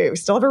head. I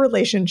still have a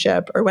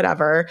relationship or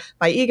whatever.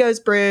 My ego's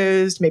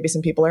bruised. Maybe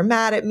some people are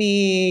mad at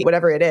me,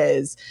 whatever it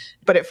is.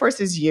 But it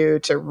forces you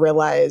to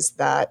realize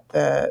that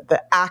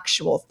the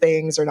actual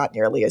things are not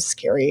nearly as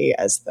scary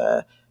as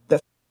the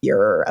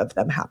fear of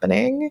them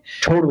happening.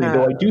 Totally.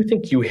 Though I do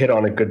think you hit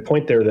on a good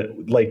point there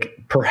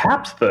that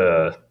perhaps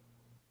the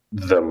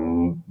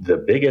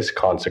biggest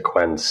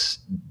consequence,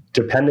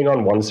 depending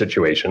on one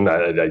situation,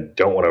 I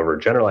don't want to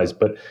overgeneralize,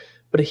 but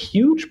a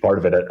huge part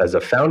of it as a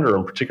founder,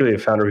 and particularly a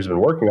founder who's been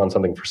working on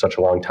something for such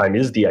a long time,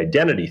 is the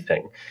identity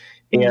thing.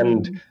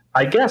 And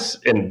I guess,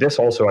 and this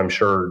also I'm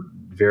sure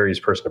varies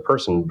person to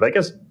person, but I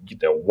guess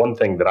one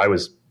thing that I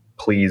was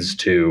pleased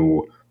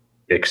to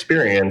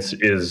experience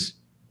is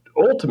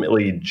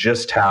ultimately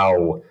just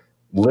how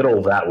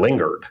little that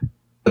lingered.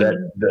 That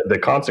the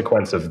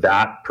consequence of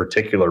that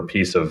particular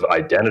piece of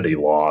identity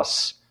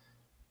loss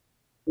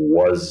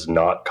was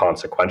not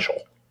consequential.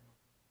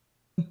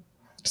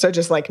 So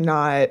just like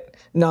not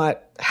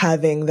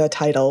having the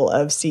title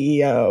of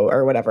CEO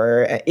or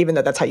whatever, even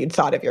though that's how you'd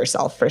thought of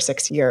yourself for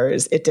 6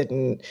 years, it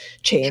didn't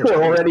change.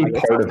 Sure, already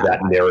part of that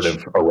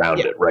narrative around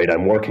it, right?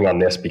 I'm working on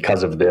this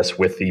because of this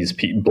with these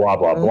people, blah,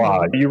 blah,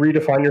 blah. You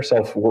redefine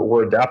yourself,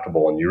 we're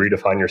adaptable, and you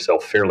redefine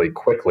yourself fairly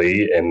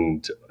quickly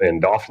and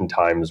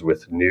oftentimes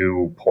with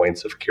new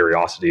points of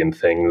curiosity and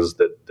things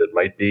that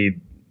might be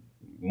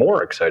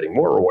more exciting,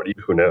 more rewarding,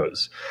 who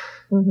knows?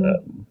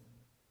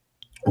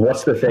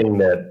 What's the thing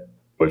that,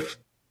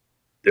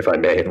 if I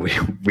may,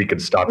 we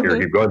could stop here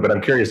and keep going, but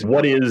I'm curious,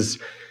 what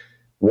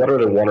are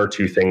the one or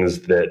two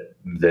things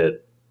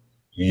that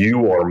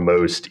you are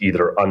most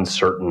either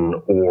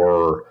uncertain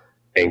or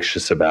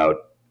anxious about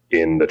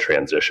in the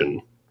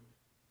transition?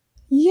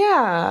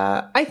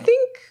 Yeah, I think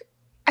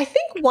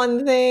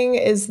one thing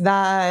is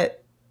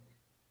that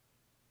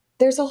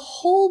there's a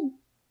whole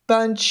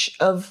bunch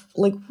of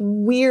like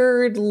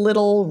weird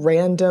little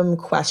random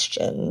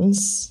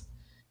questions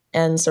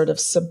and sort of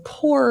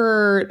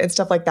support and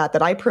stuff like that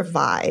I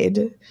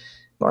provide,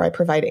 or I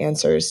provide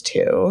answers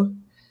to,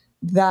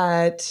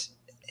 that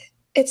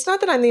it's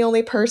not that I'm the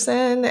only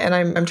person, and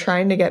I'm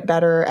trying to get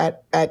better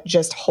at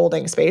just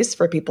holding space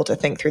for people to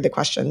think through the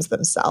questions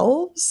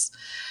themselves.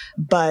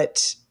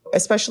 But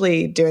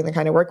especially doing the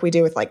kind of work we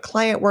do with like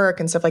client work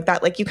and stuff like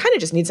that, like you kind of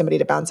just need somebody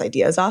to bounce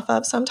ideas off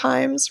of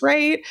sometimes,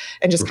 right?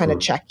 And just kind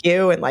of check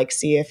you and like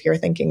see if you're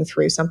thinking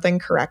through something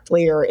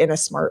correctly or in a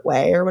smart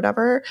way or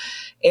whatever.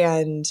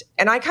 And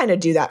I kind of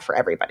do that for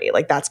everybody.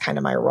 Like that's kind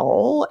of my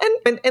role.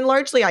 And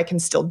largely I can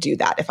still do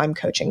that if I'm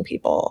coaching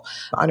people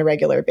on a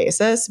regular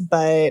basis.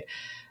 But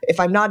if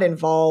I'm not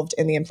involved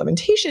in the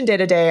implementation day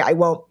to day, I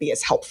won't be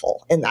as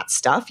helpful in that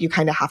stuff. You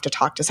kind of have to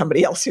talk to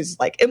somebody else who's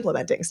like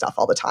implementing stuff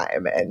all the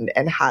time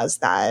and has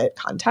that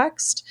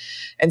context.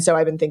 And so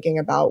I've been thinking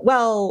about,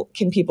 well,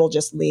 can people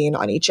just lean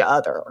on each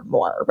other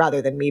more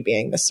rather than me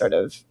being the sort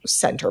of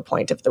center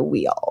point of the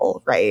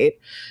wheel, right?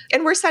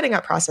 And we're setting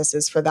up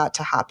processes for that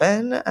to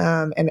happen.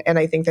 And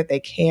I think that they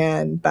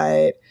can,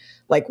 but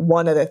like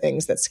one of the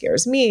things that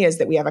scares me is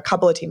that we have a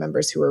couple of team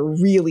members who are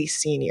really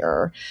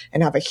senior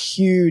and have a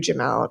huge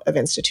amount of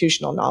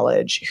institutional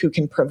knowledge who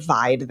can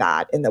provide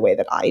that in the way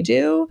that I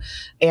do.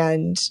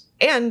 And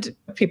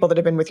people that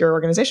have been with your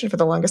organization for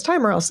the longest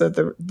time are also at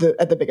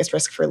the biggest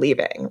risk for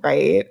leaving,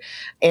 right?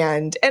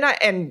 And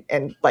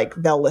like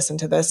they'll listen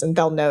to this and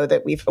they'll know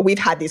that we've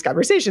had these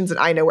conversations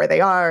and I know where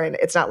they are, and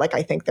it's not like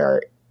I think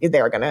they're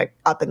going to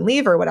up and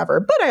leave or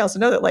whatever. But I also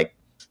know that like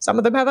some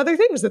of them have other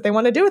things that they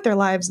want to do with their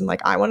lives. And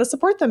like, I want to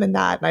support them in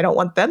that. And I don't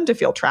want them to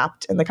feel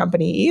trapped in the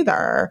company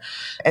either.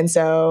 And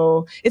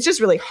so it's just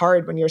really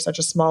hard when you're such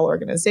a small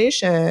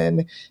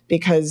organization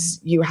because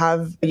you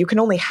can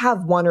only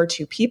have one or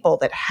two people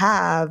that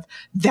have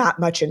that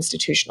much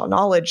institutional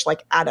knowledge,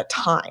 like at a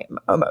time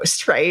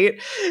almost.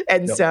 Right.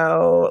 And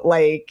so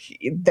like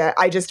that,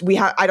 I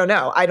don't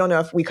know. I don't know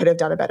if we could have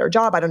done a better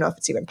job. I don't know if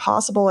it's even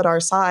possible at our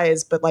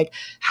size, but like,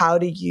 how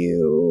do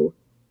you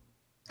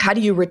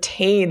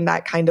retain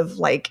that kind of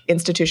like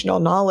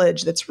institutional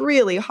knowledge that's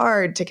really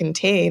hard to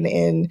contain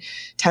in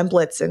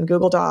templates and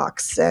Google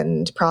Docs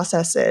and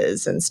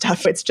processes and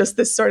stuff? It's just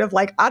this sort of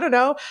like, I don't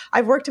know,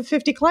 I've worked with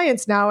 50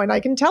 clients now and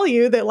I can tell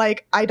you that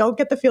like, I don't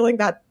get the feeling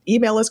that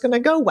email is going to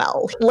go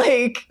well.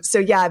 Like, so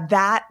yeah,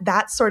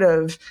 that sort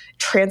of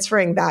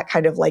transferring that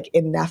kind of like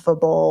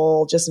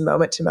ineffable, just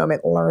moment to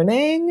moment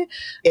learning,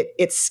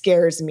 it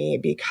scares me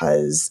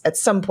because at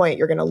some point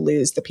you're going to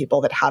lose the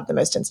people that have the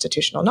most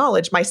institutional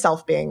knowledge,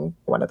 myself being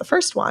one of the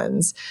first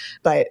ones.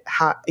 But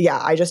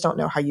I just don't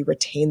know how you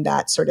retain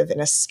that sort of in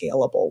a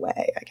scalable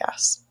way, I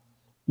guess.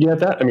 Yeah,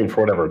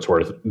 for whatever it's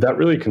worth, that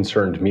really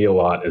concerned me a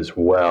lot as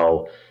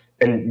well.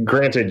 And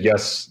granted,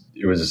 yes,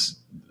 it was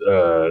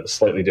a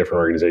slightly different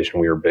organization.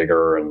 We were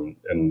bigger and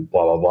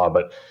blah, blah, blah.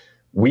 But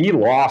we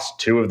lost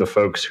two of the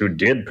folks who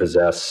did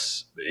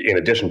possess, in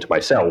addition to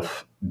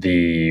myself,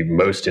 the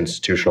most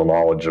institutional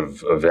knowledge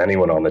of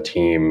anyone on the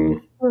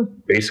team,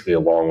 basically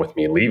along with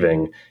me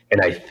leaving.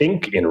 And I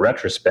think in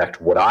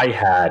retrospect, what I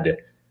had,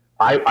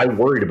 I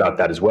worried about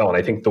that as well. And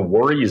I think the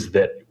worries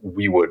that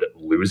we would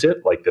lose it,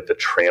 like that the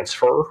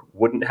transfer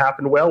wouldn't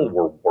happen well,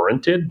 were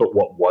warranted. But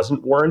what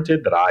wasn't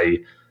warranted that I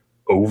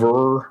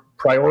over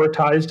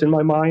prioritized in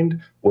my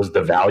mind was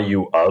the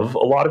value of a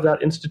lot of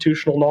that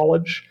institutional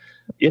knowledge.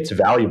 It's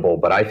valuable,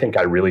 but I think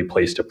I really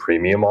placed a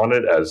premium on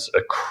it as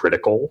a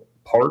critical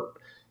part.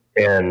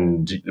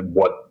 And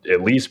what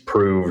at least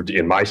proved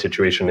in my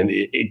situation, and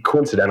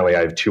coincidentally,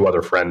 I have two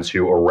other friends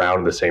who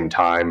around the same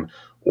time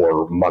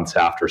or months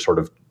after sort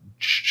of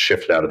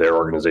shifted out of their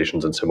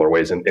organizations in similar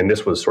ways. And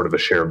this was sort of a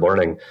shared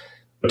learning.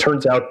 It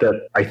turns out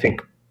that I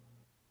think,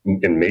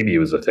 and maybe it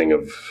was a thing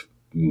of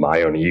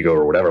my own ego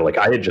or whatever, like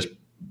I had just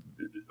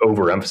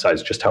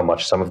overemphasized just how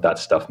much some of that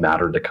stuff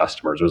mattered to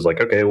customers. It was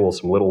like, okay, well,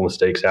 some little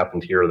mistakes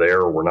happened here or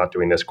there, or we're not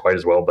doing this quite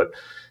as well, but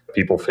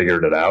people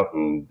figured it out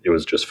and it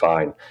was just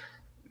fine.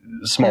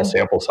 Small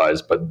sample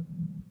size, but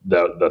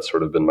that's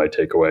sort of been my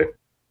takeaway.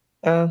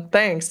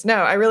 Thanks. No,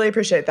 I really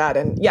appreciate that.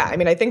 And yeah,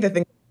 I think the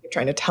thing I'm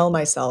trying to tell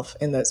myself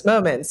in those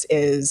moments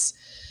is,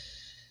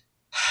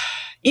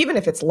 even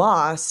if it's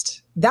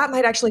lost, that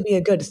might actually be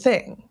a good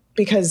thing,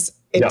 because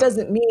it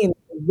doesn't mean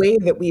the way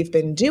that we've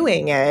been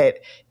doing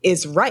it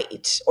is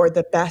right or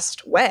the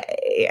best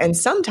way. And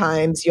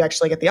sometimes you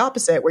actually get the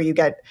opposite, where you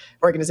get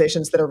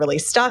organizations that are really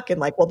stuck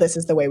and like, well, this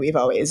is the way we've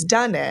always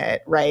done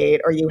it,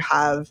 right? Or you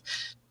have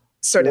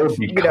sort of,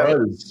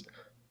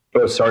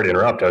 Oh, sorry to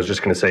interrupt. I was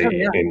just going to say,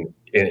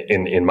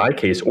 in my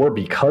case, or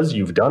because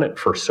you've done it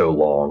for so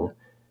long,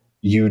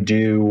 you're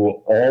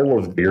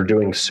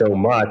doing so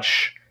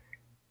much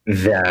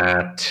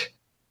that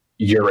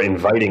you're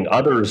inviting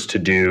others to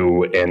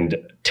do and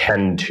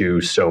tend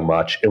to so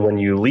much. And when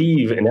you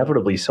leave,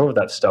 inevitably, some of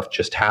that stuff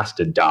just has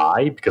to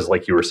die, because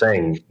like you were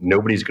saying,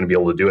 nobody's going to be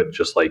able to do it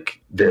just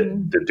like the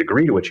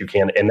degree to which you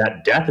can. And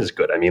that death is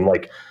good. I mean,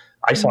 like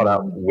I saw that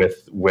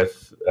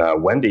with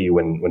Wendy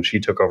when she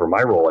took over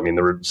my role. I mean,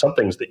 there were some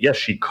things that, yes,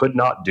 she could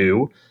not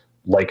do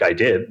like I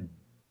did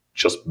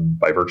just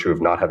by virtue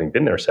of not having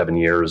been there 7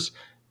 years.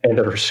 And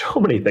there are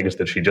so many things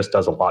that she just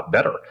does a lot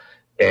better.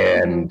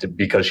 And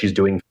because she's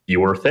doing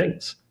fewer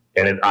things.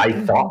 And I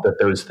thought that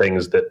those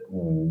things that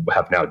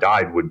have now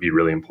died would be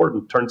really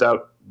important. Turns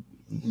out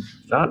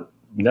not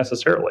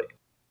necessarily.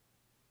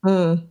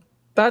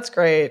 That's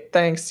great.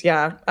 Thanks.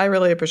 Yeah, I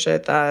really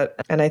appreciate that.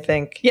 And I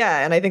think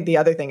the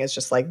other thing is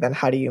just like, then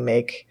how do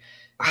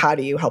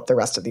you help the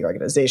rest of the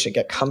organization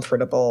get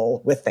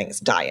comfortable with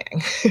things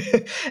dying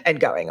and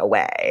going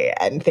away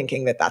and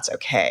thinking that that's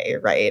okay,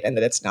 right? And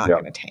that it's not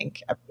going to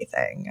tank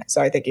everything.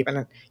 So I think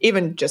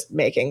even just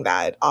making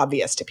that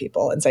obvious to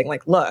people and saying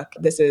like, look,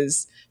 this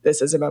is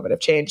a moment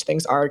of change.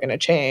 Things are going to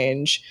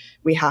change.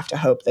 We have to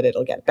hope that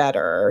it'll get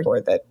better,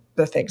 or that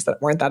the things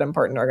that weren't that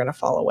important are going to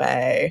fall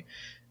away.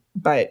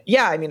 But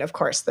yeah, I mean, of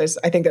course,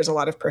 I think there's a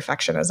lot of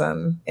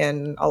perfectionism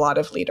in a lot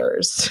of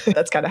leaders.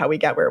 That's kind of how we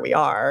get where we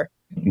are.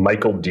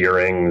 Michael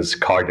Deering's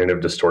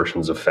Cognitive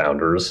Distortions of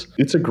Founders.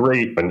 It's a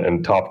great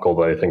and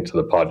topical, I think, to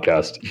the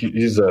podcast.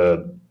 He's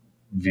a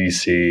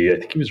VC. I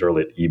think he was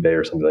early at eBay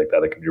or something like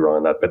that. I could be wrong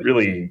on that, but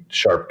really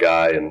sharp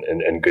guy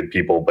and good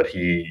people. But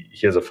he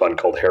has a fund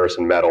called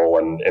Harrison Metal,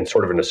 and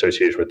sort of in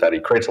association with that, he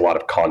creates a lot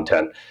of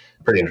content,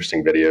 pretty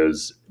interesting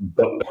videos.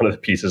 But one of the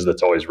pieces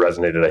that's always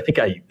resonated, I think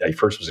I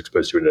first was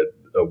exposed to it at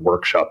a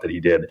workshop that he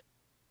did.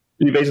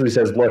 He basically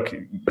says, look,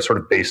 sort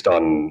of based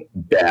on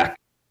Beck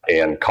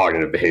and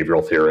cognitive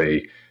behavioral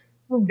theory,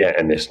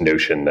 and this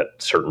notion that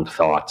certain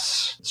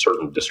thoughts,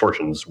 certain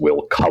distortions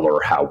will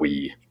color how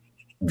we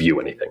view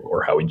anything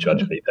or how we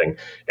judge anything.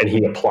 And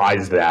he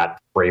applies that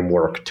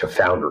framework to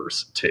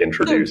founders to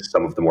introduce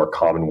some of the more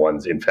common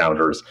ones in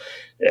founders.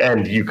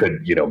 And you could,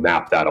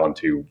 map that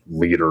onto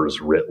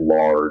leaders writ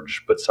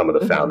large, but some of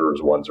the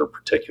founders ones are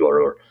particular,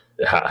 or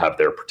have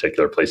their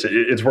particular place.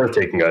 It's worth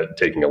taking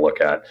a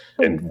look at.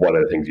 And one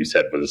of the things you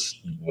said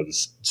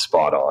was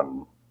spot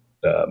on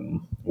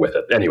with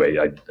it. Anyway,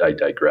 I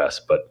digress.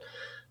 But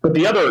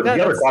the other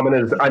comment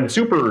is, I'm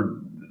super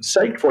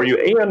psyched for you.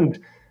 And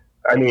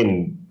I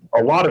mean,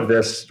 a lot of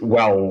this,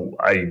 while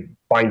I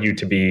find you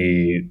to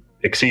be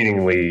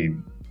exceedingly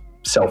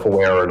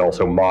self-aware and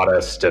also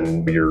modest,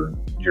 and you're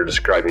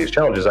describing these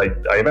challenges, I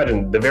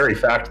imagine the very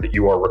fact that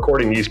you are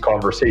recording these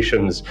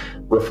conversations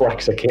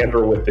reflects a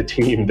candor with the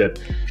team that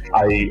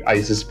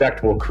I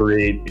suspect will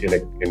create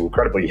an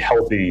incredibly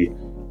healthy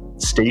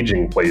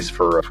staging place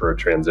for a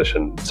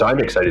transition. So I'm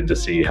excited to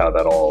see how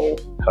that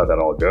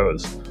all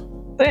goes.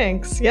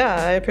 Thanks. Yeah,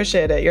 I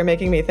appreciate it. You're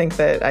making me think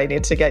that I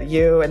need to get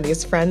you and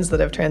these friends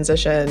that have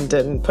transitioned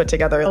and put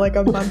together like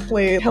a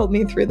monthly help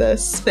me through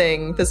this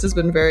thing. This has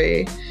been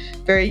very,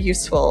 very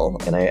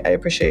useful, and I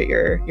appreciate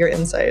your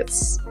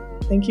insights.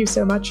 Thank you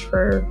so much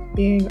for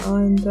being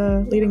on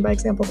the Leading by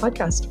Example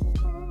podcast.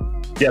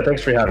 Yeah,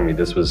 thanks for having me.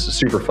 This was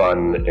super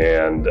fun,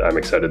 and I'm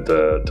excited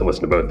to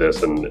listen to both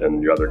this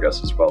and your other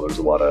guests as well. There's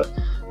a lot of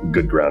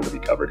good ground to be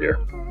covered here.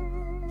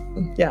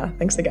 Yeah,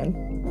 thanks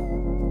again.